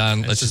said and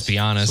done. Let's just be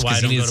honest.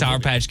 Because you need the Sour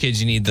Patch Kids,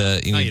 you need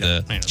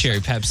the Cherry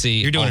Pepsi.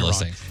 You're doing all it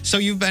those wrong. things. So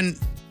you've been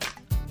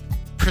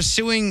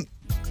pursuing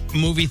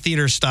movie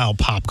theater style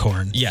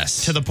popcorn.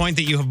 Yes. To the point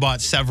that you have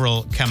bought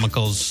several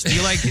chemicals. Do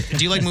you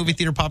like movie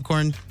theater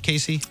popcorn,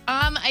 Casey?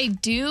 I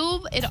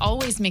do. It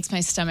always makes my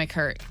stomach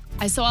hurt.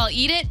 So I'll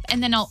eat it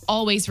and then I'll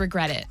always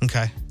regret it.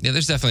 Okay. Yeah,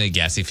 there's definitely a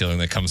gassy feeling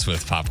that comes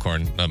with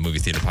popcorn, movie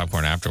theater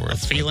popcorn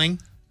afterwards. A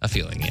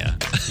feeling, yeah.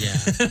 Yeah.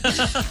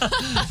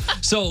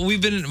 So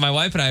my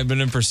wife and I have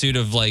been in pursuit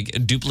of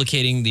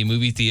duplicating the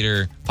movie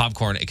theater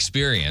popcorn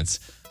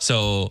experience.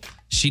 So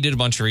she did a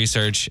bunch of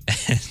research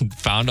and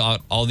found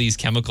out all these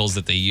chemicals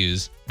that they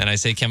use. And I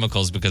say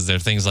chemicals because they're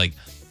things like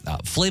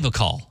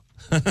Flavacol,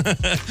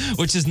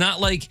 which is not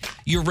like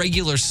your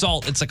regular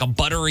salt. It's like a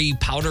buttery,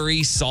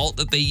 powdery salt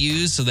that they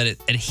use so that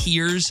it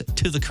adheres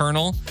to the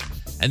kernel.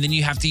 And then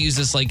you have to use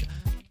this like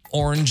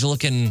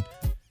orange-looking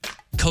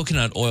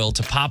coconut oil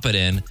to pop it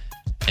in.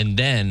 And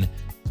then,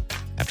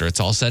 after it's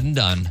all said and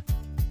done,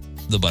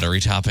 the buttery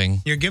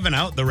topping. You're giving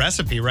out the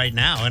recipe right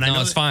now, and I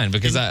know it's fine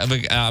because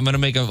I'm gonna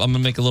make a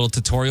little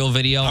tutorial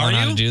video on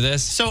how to do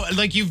this. So,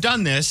 like, you've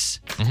done this,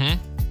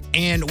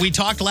 and we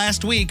talked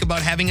last week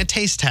about having a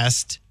taste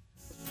test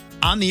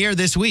on the air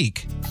this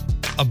week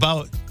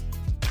about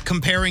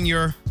comparing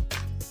your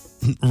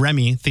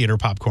Remy theater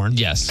popcorn,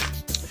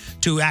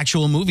 to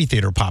actual movie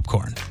theater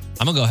popcorn.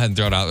 I'm gonna go ahead and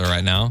throw it out there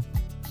right now.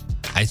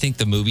 I think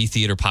the movie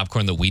theater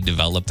popcorn that we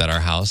developed at our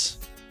house,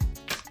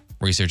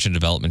 research and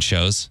development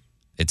shows,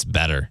 it's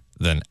better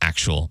than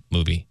actual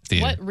movie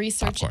theater. What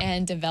research popcorn.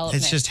 and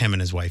development? It's just him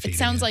and his wife. It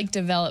sounds like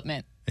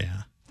development.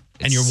 Yeah,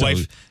 and your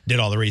wife did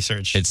all the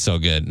research. It's so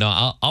good.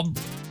 No, I'll.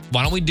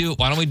 Why don't we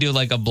do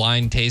like a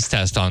blind taste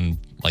test on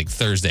like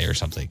Thursday or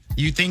something?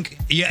 You think?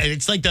 Yeah,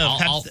 it's like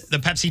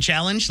the Pepsi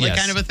challenge, like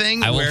kind of a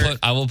thing.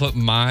 I will put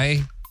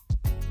my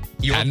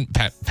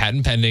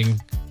patent pending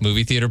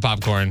movie theater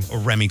popcorn, or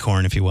Remy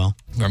corn, if you will,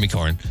 Remy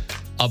corn,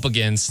 up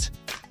against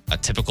a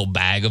typical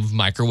bag of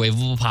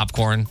microwavable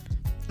popcorn.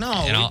 We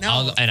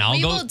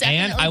will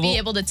definitely be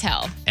able to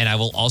tell. And I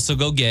will also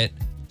go get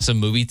some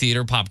movie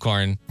theater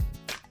popcorn,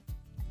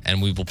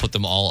 and we will put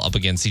them all up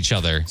against each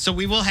other. So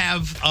we will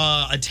have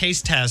a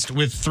taste test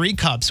with 3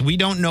 cups. We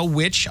don't know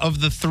which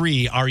of the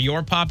 3 are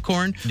your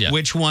popcorn,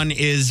 which one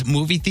is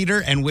movie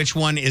theater, and which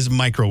one is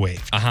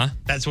microwave.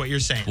 That's what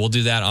you're saying. We'll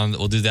do that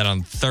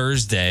on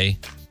Thursday.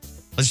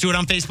 Let's do it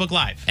on Facebook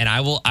Live. And I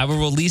will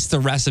release the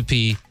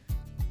recipe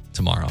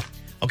tomorrow.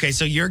 Okay,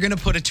 so you're going to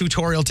put a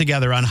tutorial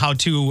together on how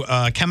to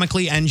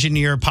chemically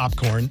engineer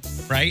popcorn,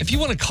 right? If you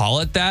want to call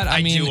it that,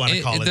 I mean, do want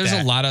to call it there's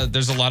that.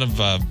 There's a lot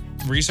of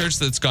research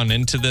that's gone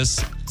into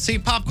this. See,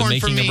 popcorn the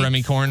making for me, of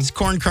Remy corn. It's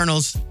corn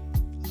kernels,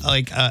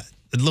 like a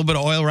little bit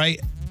of oil, right?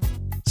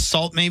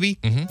 Salt, maybe.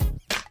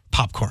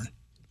 Popcorn.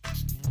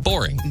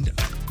 Boring.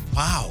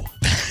 Wow.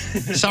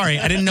 Sorry,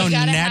 I didn't know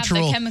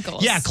natural. Have the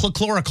chemicals. Yeah,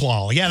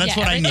 chloroclol. Yeah, that's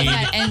what I need.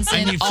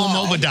 I need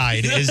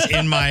formaldehyd is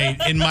in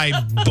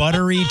my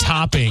buttery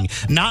topping.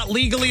 Not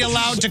legally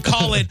allowed to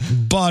call it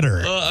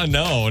butter.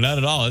 No, not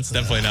at all. It's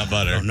definitely not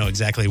butter. I don't know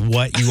exactly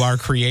what you are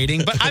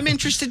creating, but I'm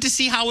interested to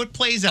see how it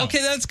plays out.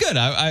 Okay, that's good.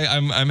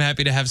 I'm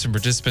happy to have some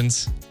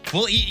participants.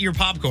 We'll eat your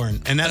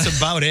popcorn, and that's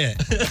about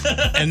it.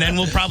 And then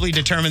we'll probably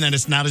determine that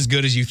it's not as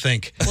good as you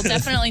think. We'll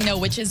definitely know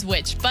which is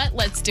which, but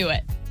let's do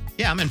it.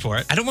 Yeah, I'm in for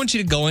it. I don't want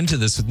you to go into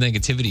this with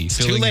negativity. It's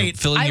too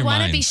late. I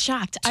want to be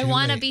shocked. I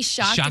want to be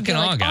shocked. Shock and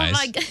awe, guys. Oh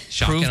my God.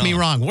 Prove me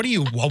wrong. What are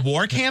you, a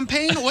war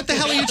campaign? What the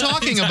hell are you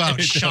talking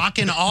about? Shock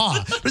and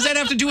awe. What does that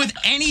have to do with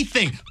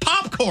anything?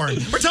 Popcorn.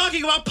 We're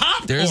talking about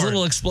popcorn. There's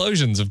little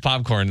explosions of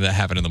popcorn that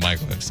happen in the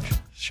microwave.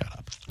 Shut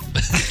up.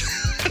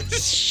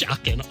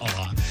 Shock and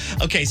awe.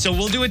 Okay, so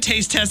we'll do a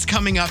taste test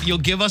coming up. You'll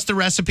give us the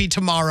recipe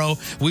tomorrow.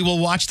 We will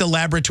watch the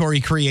laboratory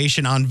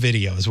creation on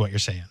video, is what you're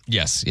saying.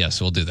 Yes,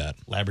 we'll do that.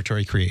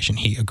 Laboratory creation,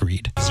 he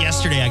agreed.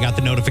 Yesterday, I got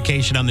the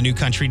notification on the new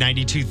Country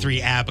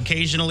 92.3 app.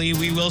 Occasionally,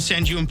 we will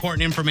send you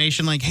important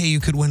information like, hey, you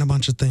could win a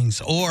bunch of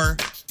things. Or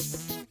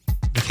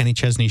the Kenny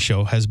Chesney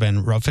Show has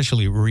been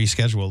officially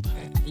rescheduled.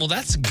 Well,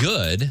 that's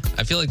good.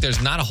 I feel like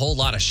there's not a whole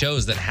lot of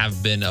shows that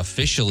have been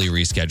officially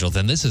rescheduled,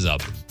 and this is a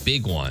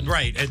big one.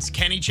 Right. It's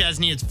Kenny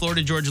Chesney, it's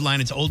Florida Georgia Line,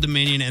 it's Old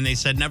Dominion, and they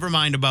said, never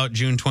mind about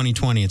June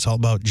 2020. It's all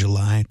about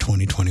July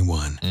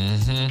 2021.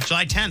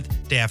 July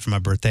 10th, day after my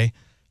birthday.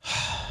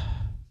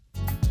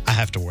 I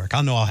have to work.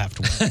 I'll have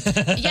to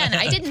work. Yeah, and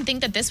I didn't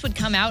think that this would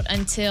come out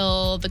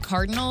until the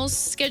Cardinals'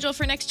 schedule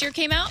for next year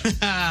came out.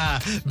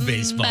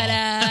 Baseball. But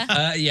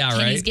yeah, right.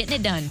 Kenny's getting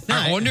it done.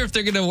 I wonder if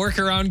they're going to work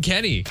around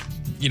Kenny.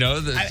 You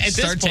know,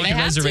 start taking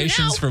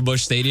reservations for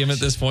Busch Stadium at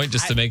this point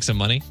just to make some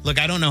money. Look,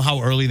 I don't know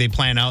how early they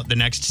plan out the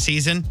next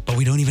season, but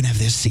we don't even have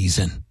this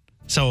season.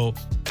 So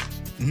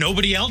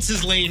nobody else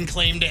is laying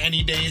claim to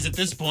any days at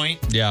this point.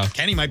 Yeah.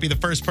 Kenny might be the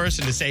first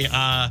person to say,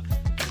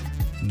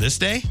 this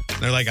day?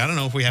 They're like, I don't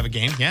know if we have a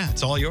game. Yeah,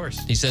 it's all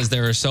yours. He says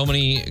there are so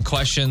many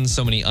questions,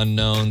 so many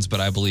unknowns, but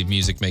I believe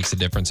music makes a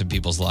difference in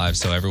people's lives.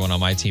 So everyone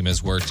on my team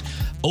has worked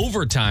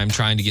overtime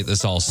trying to get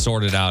this all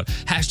sorted out.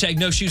 Hashtag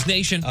No Shoes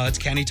Nation. It's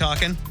Kenny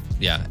talking.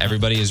 Yeah,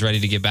 everybody is ready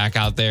to get back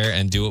out there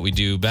and do what we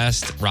do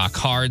best. Rock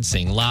hard,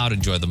 sing loud,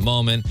 enjoy the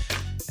moment,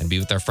 and be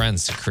with our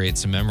friends to create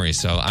some memories.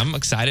 So I'm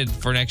excited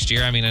for next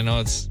year. I mean, I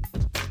know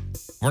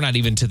we're not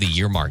even to the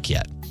year mark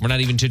yet. We're not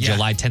even to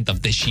July 10th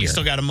of this year. We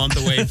still got a month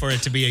away for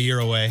it to be a year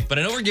away. But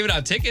I know we're giving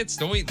out tickets.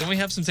 Don't we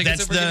have some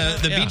tickets?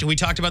 That's the beach. We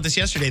talked about this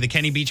yesterday, the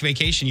Kenny Beach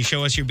Vacation. You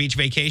show us your beach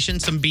vacation,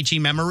 some beachy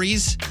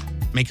memories,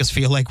 make us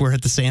feel like we're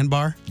at the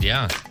sandbar.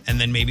 Yeah. And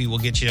then maybe we'll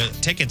get you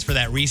tickets for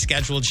that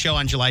rescheduled show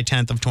on July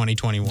 10th of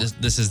 2021.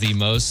 This is the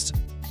most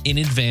in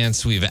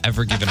advance we've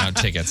ever given out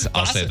tickets.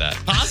 I'll say that.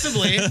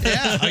 Possibly,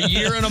 yeah. A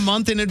year and a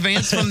month in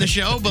advance from the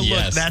show. But look,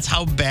 Yes. that's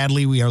how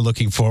badly we are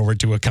looking forward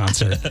to a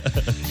concert.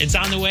 It's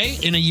on the way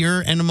in a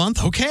year and a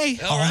month. Okay,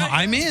 All right.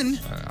 I'm in.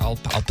 I'll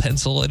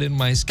pencil it in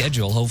my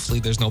schedule. Hopefully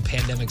there's no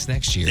pandemics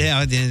next year.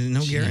 Yeah,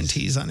 no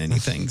guarantees on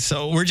anything.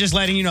 So we're just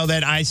letting you know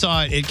that I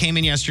saw it. It came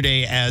in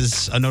yesterday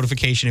as a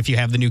notification. If you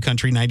have the New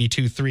Country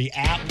 92.3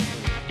 app,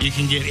 you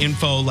can get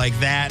info like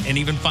that and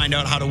even find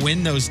out how to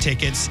win those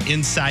tickets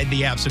inside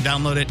the app. So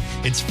download it.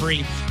 It's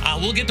free.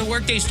 We'll get the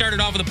workday started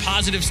off with a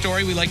positive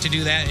story. We like to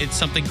do that. It's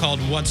something called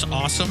What's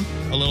Awesome.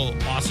 A little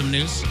awesome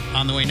news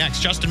on the way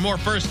next. Justin Moore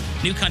first.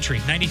 New Country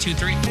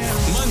 92.3.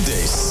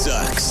 Monday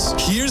sucks.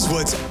 Here's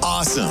what's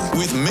awesome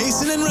with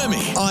Mason and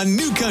Remy on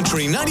New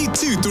Country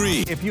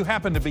 92.3. If you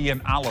happen to be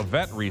in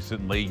Olivet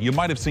recently, you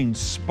might have seen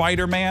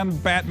Spider-Man,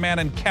 Batman,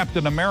 and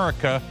Captain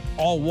America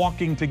all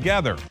walking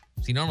together.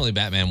 See, normally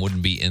Batman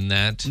wouldn't be in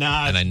that.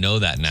 Nah, and I know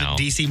that now.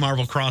 It's a DC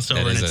Marvel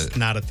crossover, and it's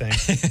not a thing.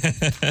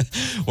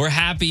 We're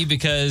happy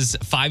because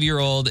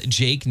 5-year-old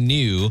Jake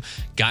New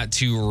got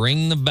to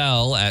ring the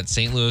bell at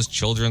St. Louis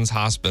Children's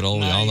Hospital.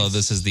 Nice. We all know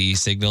this is the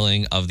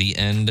signaling of the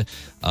end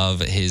of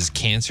his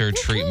cancer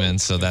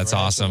treatment, so that's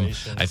awesome.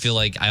 I feel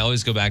like I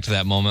always go back to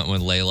that moment when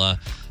Layla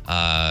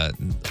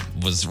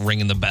was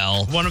ringing the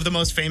bell. One of the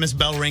most famous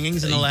bell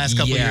ringings in the last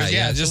couple of years.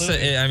 Yeah. Just,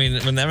 I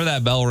mean, whenever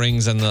that bell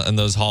rings in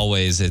those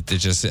hallways, it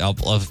just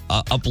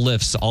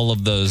uplifts all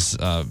of those,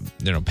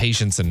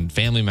 patients and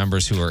family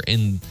members who are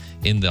in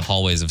the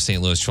hallways of St.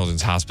 Louis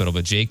Children's Hospital.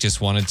 But Jake just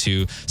wanted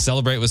to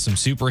celebrate with some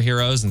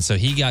superheroes, and so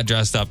he got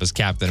dressed up as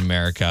Captain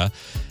America,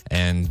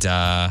 and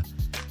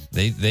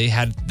They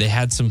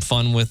had some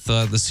fun with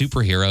the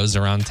superheroes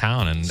around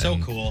town, and so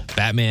and cool.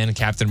 Batman,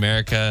 Captain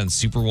America, and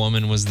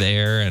Superwoman was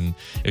there, and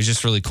it was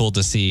just really cool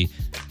to see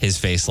his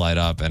face light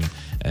up. And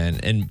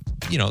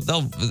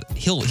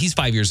he's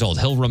 5 years old.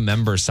 He'll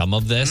remember some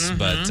of this,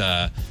 but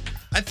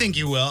I think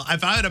you will.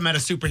 If I would have met a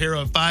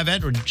superhero at 5,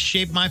 that would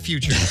shape my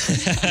future.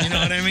 You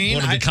know what I mean?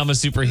 Want to become a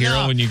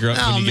superhero when you grow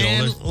when you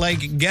get older?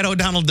 Like Ghetto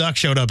Donald Duck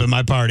showed up at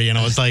my party, and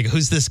I was like,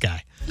 "Who's this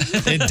guy?"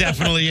 It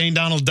definitely ain't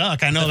Donald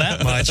Duck. I know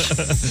that much.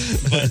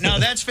 But no,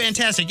 that's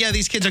fantastic. Yeah,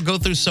 these kids go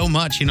through so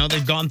much. You know,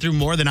 they've gone through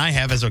more than I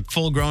have as a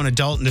full-grown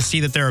adult, and to see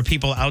that there are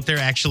people out there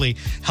actually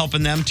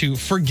helping them to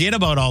forget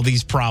about all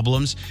these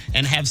problems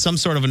and have some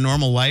sort of a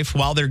normal life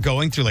while they're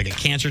going through like a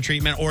cancer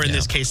treatment, or in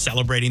this case,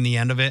 celebrating the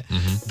end of it.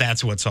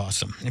 That's what's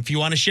awesome. If you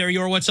want to share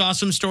your What's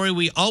Awesome story,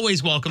 we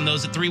always welcome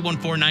those at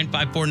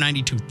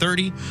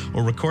 314-954-9230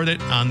 or record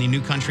it on the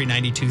New Country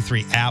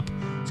 92.3 app.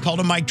 It's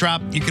called a mic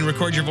drop. You can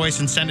record your voice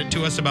and send it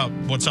to us about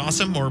what's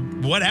awesome or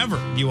whatever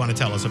you want to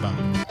tell us about.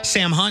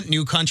 Sam Hunt,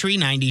 New Country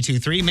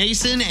 92.3.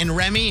 Mason and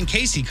Remy and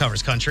Casey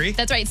covers country.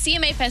 That's right.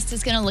 CMA Fest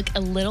is going to look a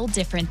little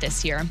different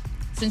this year.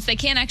 Since they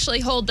can't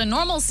actually hold the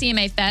normal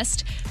CMA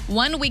Fest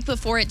 1 week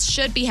before it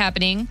should be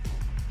happening,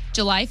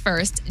 July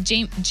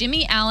 1st,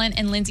 Jimmy Allen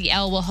and Lindsay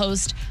L will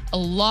host a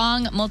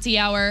long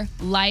multi-hour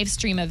live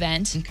stream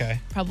event. Okay.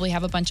 Probably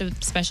have a bunch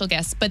of special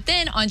guests. But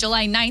then on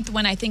July 9th,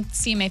 when I think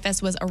CMA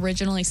Fest was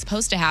originally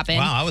supposed to happen.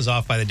 Wow, I was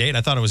off by the date.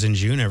 I thought it was in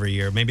June every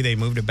year. Maybe they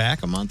moved it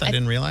back a month. I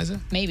didn't realize it.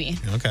 Maybe.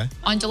 Okay.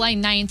 On July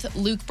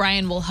 9th, Luke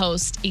Bryan will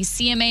host a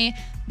CMA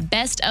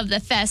Best of the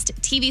Fest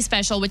TV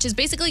special, which is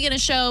basically going to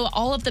show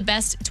all of the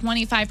best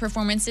 25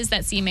 performances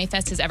that CMA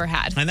Fest has ever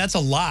had. And that's a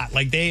lot.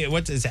 Like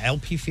what is it,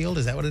 LP Field?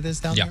 Is that what it is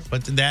down there?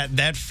 But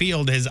that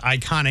field is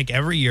iconic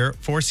every year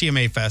for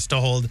CMA Fest to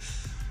hold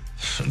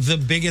the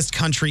biggest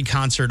country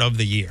concert of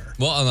the year.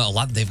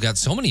 Well, they've got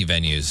so many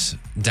venues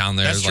down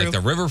there. That's like true.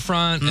 the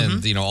riverfront,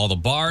 and all the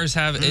bars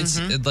have. It's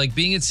like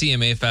being at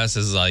CMA Fest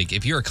is like,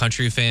 if you're a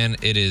country fan,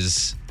 it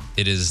is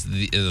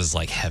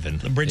like heaven.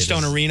 The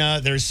Bridgestone Arena.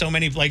 There's so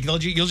many, like you'll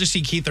just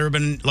see Keith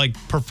Urban like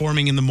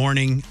performing in the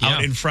morning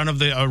out in front of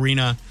the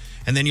arena,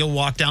 and then you'll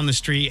walk down the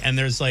street and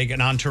there's like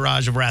an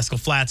entourage of Rascal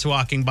Flatts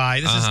walking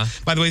by. This is,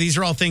 by the way, these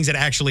are all things that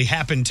actually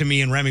happened to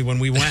me and Remy when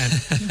we went.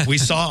 We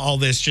saw all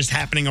this just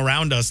happening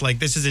around us. Like,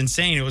 this is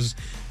insane. It was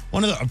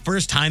one of the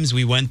first times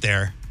we went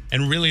there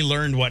and really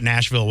learned what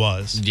Nashville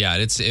was. Yeah,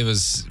 it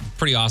was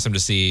pretty awesome to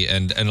see.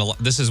 And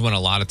this is when a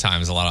lot of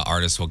times a lot of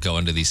artists will go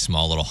into these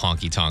small little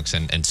honky tonks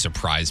and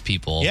surprise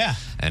people. Yeah.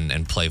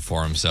 And play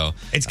for them. So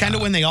it's kind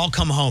of when they all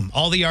come home.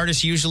 All the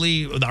artists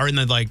usually are in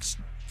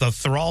the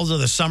thralls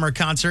of the summer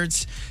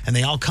concerts, and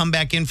they all come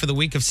back in for the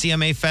week of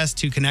CMA Fest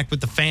to connect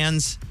with the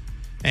fans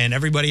and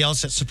everybody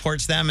else that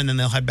supports them, and then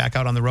they'll head back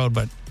out on the road.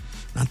 But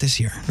not this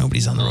year.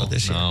 Nobody's on the road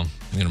this year. No,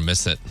 I'm going to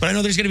miss it. But I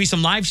know there's going to be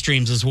some live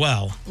streams as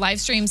well. Live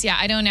streams, yeah.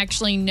 I don't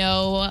actually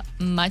know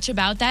much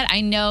about that.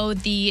 I know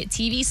the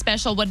TV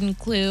special would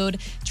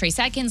include Trace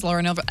Atkins,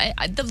 Lauren Over.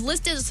 The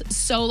list is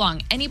so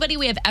long. Anybody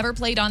we have ever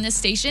played on this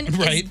station is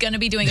going to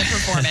be doing a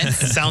performance.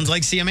 Sounds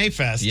like CMA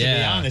Fest, to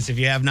be honest. If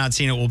you have not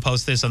seen it, we'll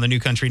post this on the New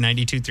Country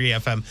 92.3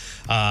 FM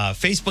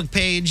Facebook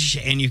page,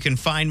 and you can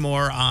find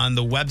more on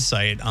the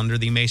website under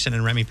the Mason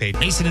and Remy page.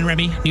 Mason and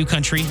Remy, New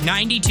Country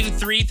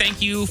 92.3.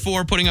 Thank you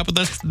for putting up with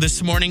us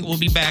this morning. We'll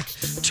be back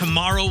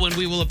tomorrow when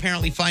we will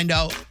apparently find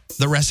out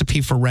the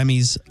recipe for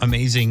Remy's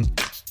amazing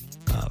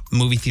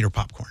movie theater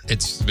popcorn.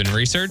 It's been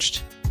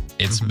researched.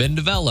 It's been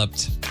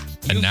developed.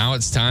 And now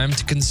it's time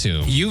to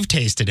consume. You've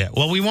tasted it.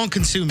 Well, we won't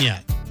consume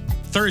yet.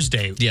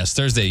 Thursday. Yes,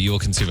 Thursday you will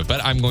consume it.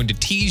 But I'm going to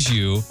tease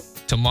you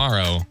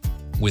tomorrow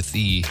with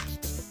the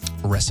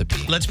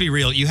recipe. Let's be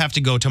real. You have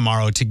to go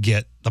tomorrow to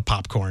get the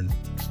popcorn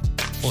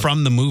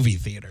from the movie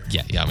theater.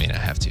 Yeah, I mean, I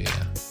have to,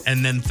 yeah.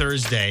 And then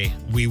Thursday,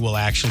 we will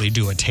actually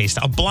do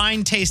a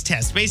blind taste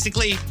test.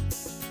 Basically,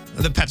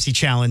 the Pepsi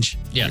challenge.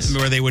 Yes.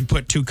 Where they would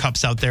put 2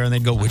 cups out there and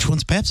they'd go, which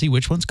one's Pepsi,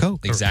 which one's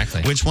Coke?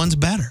 Exactly. Which one's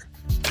better?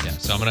 Yeah,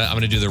 so I'm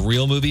gonna do the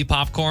real movie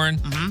popcorn,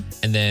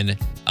 and then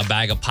a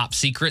bag of Pop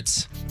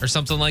Secrets or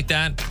something like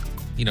that.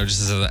 You know,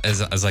 just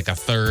as like a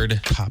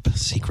third Pop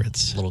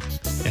Secrets.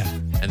 Yeah.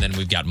 And then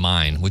we've got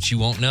mine, which you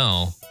won't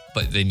know,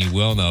 but then you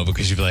will know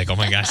because you'll be like, oh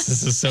my gosh,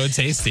 this is so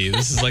tasty.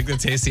 This is like the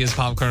tastiest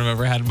popcorn I've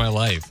ever had in my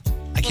life.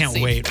 I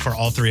can't wait for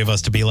all 3 of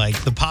us to be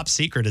like, the Pop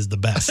Secret is the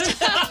best.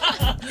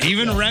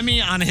 Even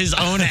Remy on his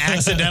own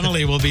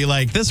accidentally will be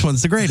like, this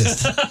one's the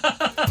greatest.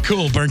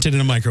 Cool, burnt it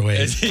in a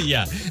microwave.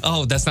 Yeah.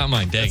 Oh, that's not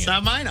mine. Dang That's it.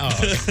 not mine? Oh.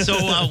 Okay.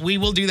 So we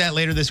will do that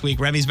later this week.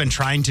 Remy's been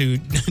trying to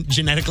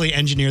genetically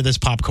engineer this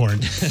popcorn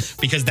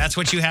because that's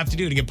what you have to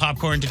do to get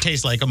popcorn to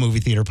taste like a movie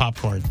theater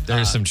popcorn.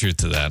 There's some truth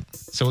to that.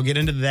 So we'll get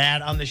into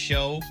that on the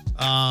show.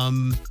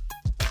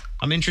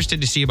 I'm interested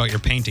to see about your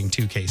painting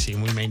too, Casey,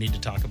 and we may need to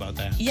talk about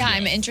that. Yeah,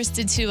 I'm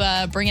interested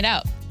to bring it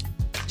out.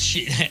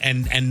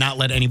 And not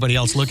let anybody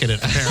else look at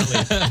it,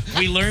 apparently.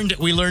 we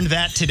learned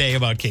that today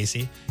about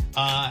Casey.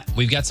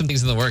 We've got some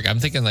things in the work. I'm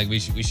thinking like we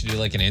should do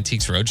like an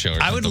Antiques Roadshow or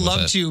something. I would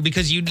love to,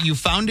 because you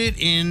found it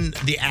in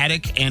the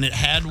attic and it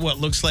had what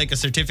looks like a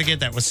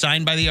certificate that was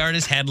signed by the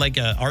artist, had like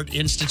a art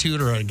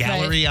institute or a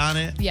gallery on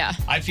it. Yeah.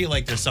 I feel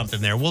like there's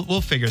something there.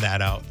 We'll figure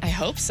that out. I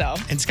hope so.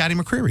 And Scotty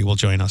McCreary will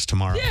join us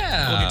tomorrow.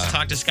 Yeah. We'll get to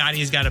talk to Scotty.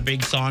 He's got a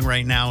big song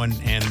right now and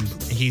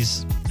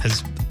he's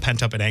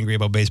pent up and angry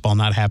about baseball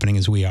not happening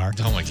as we are.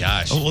 Oh my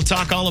gosh. We'll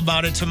talk all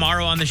about it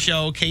tomorrow on the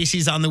show.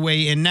 Casey's on the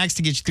way in next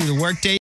to get you through the workday.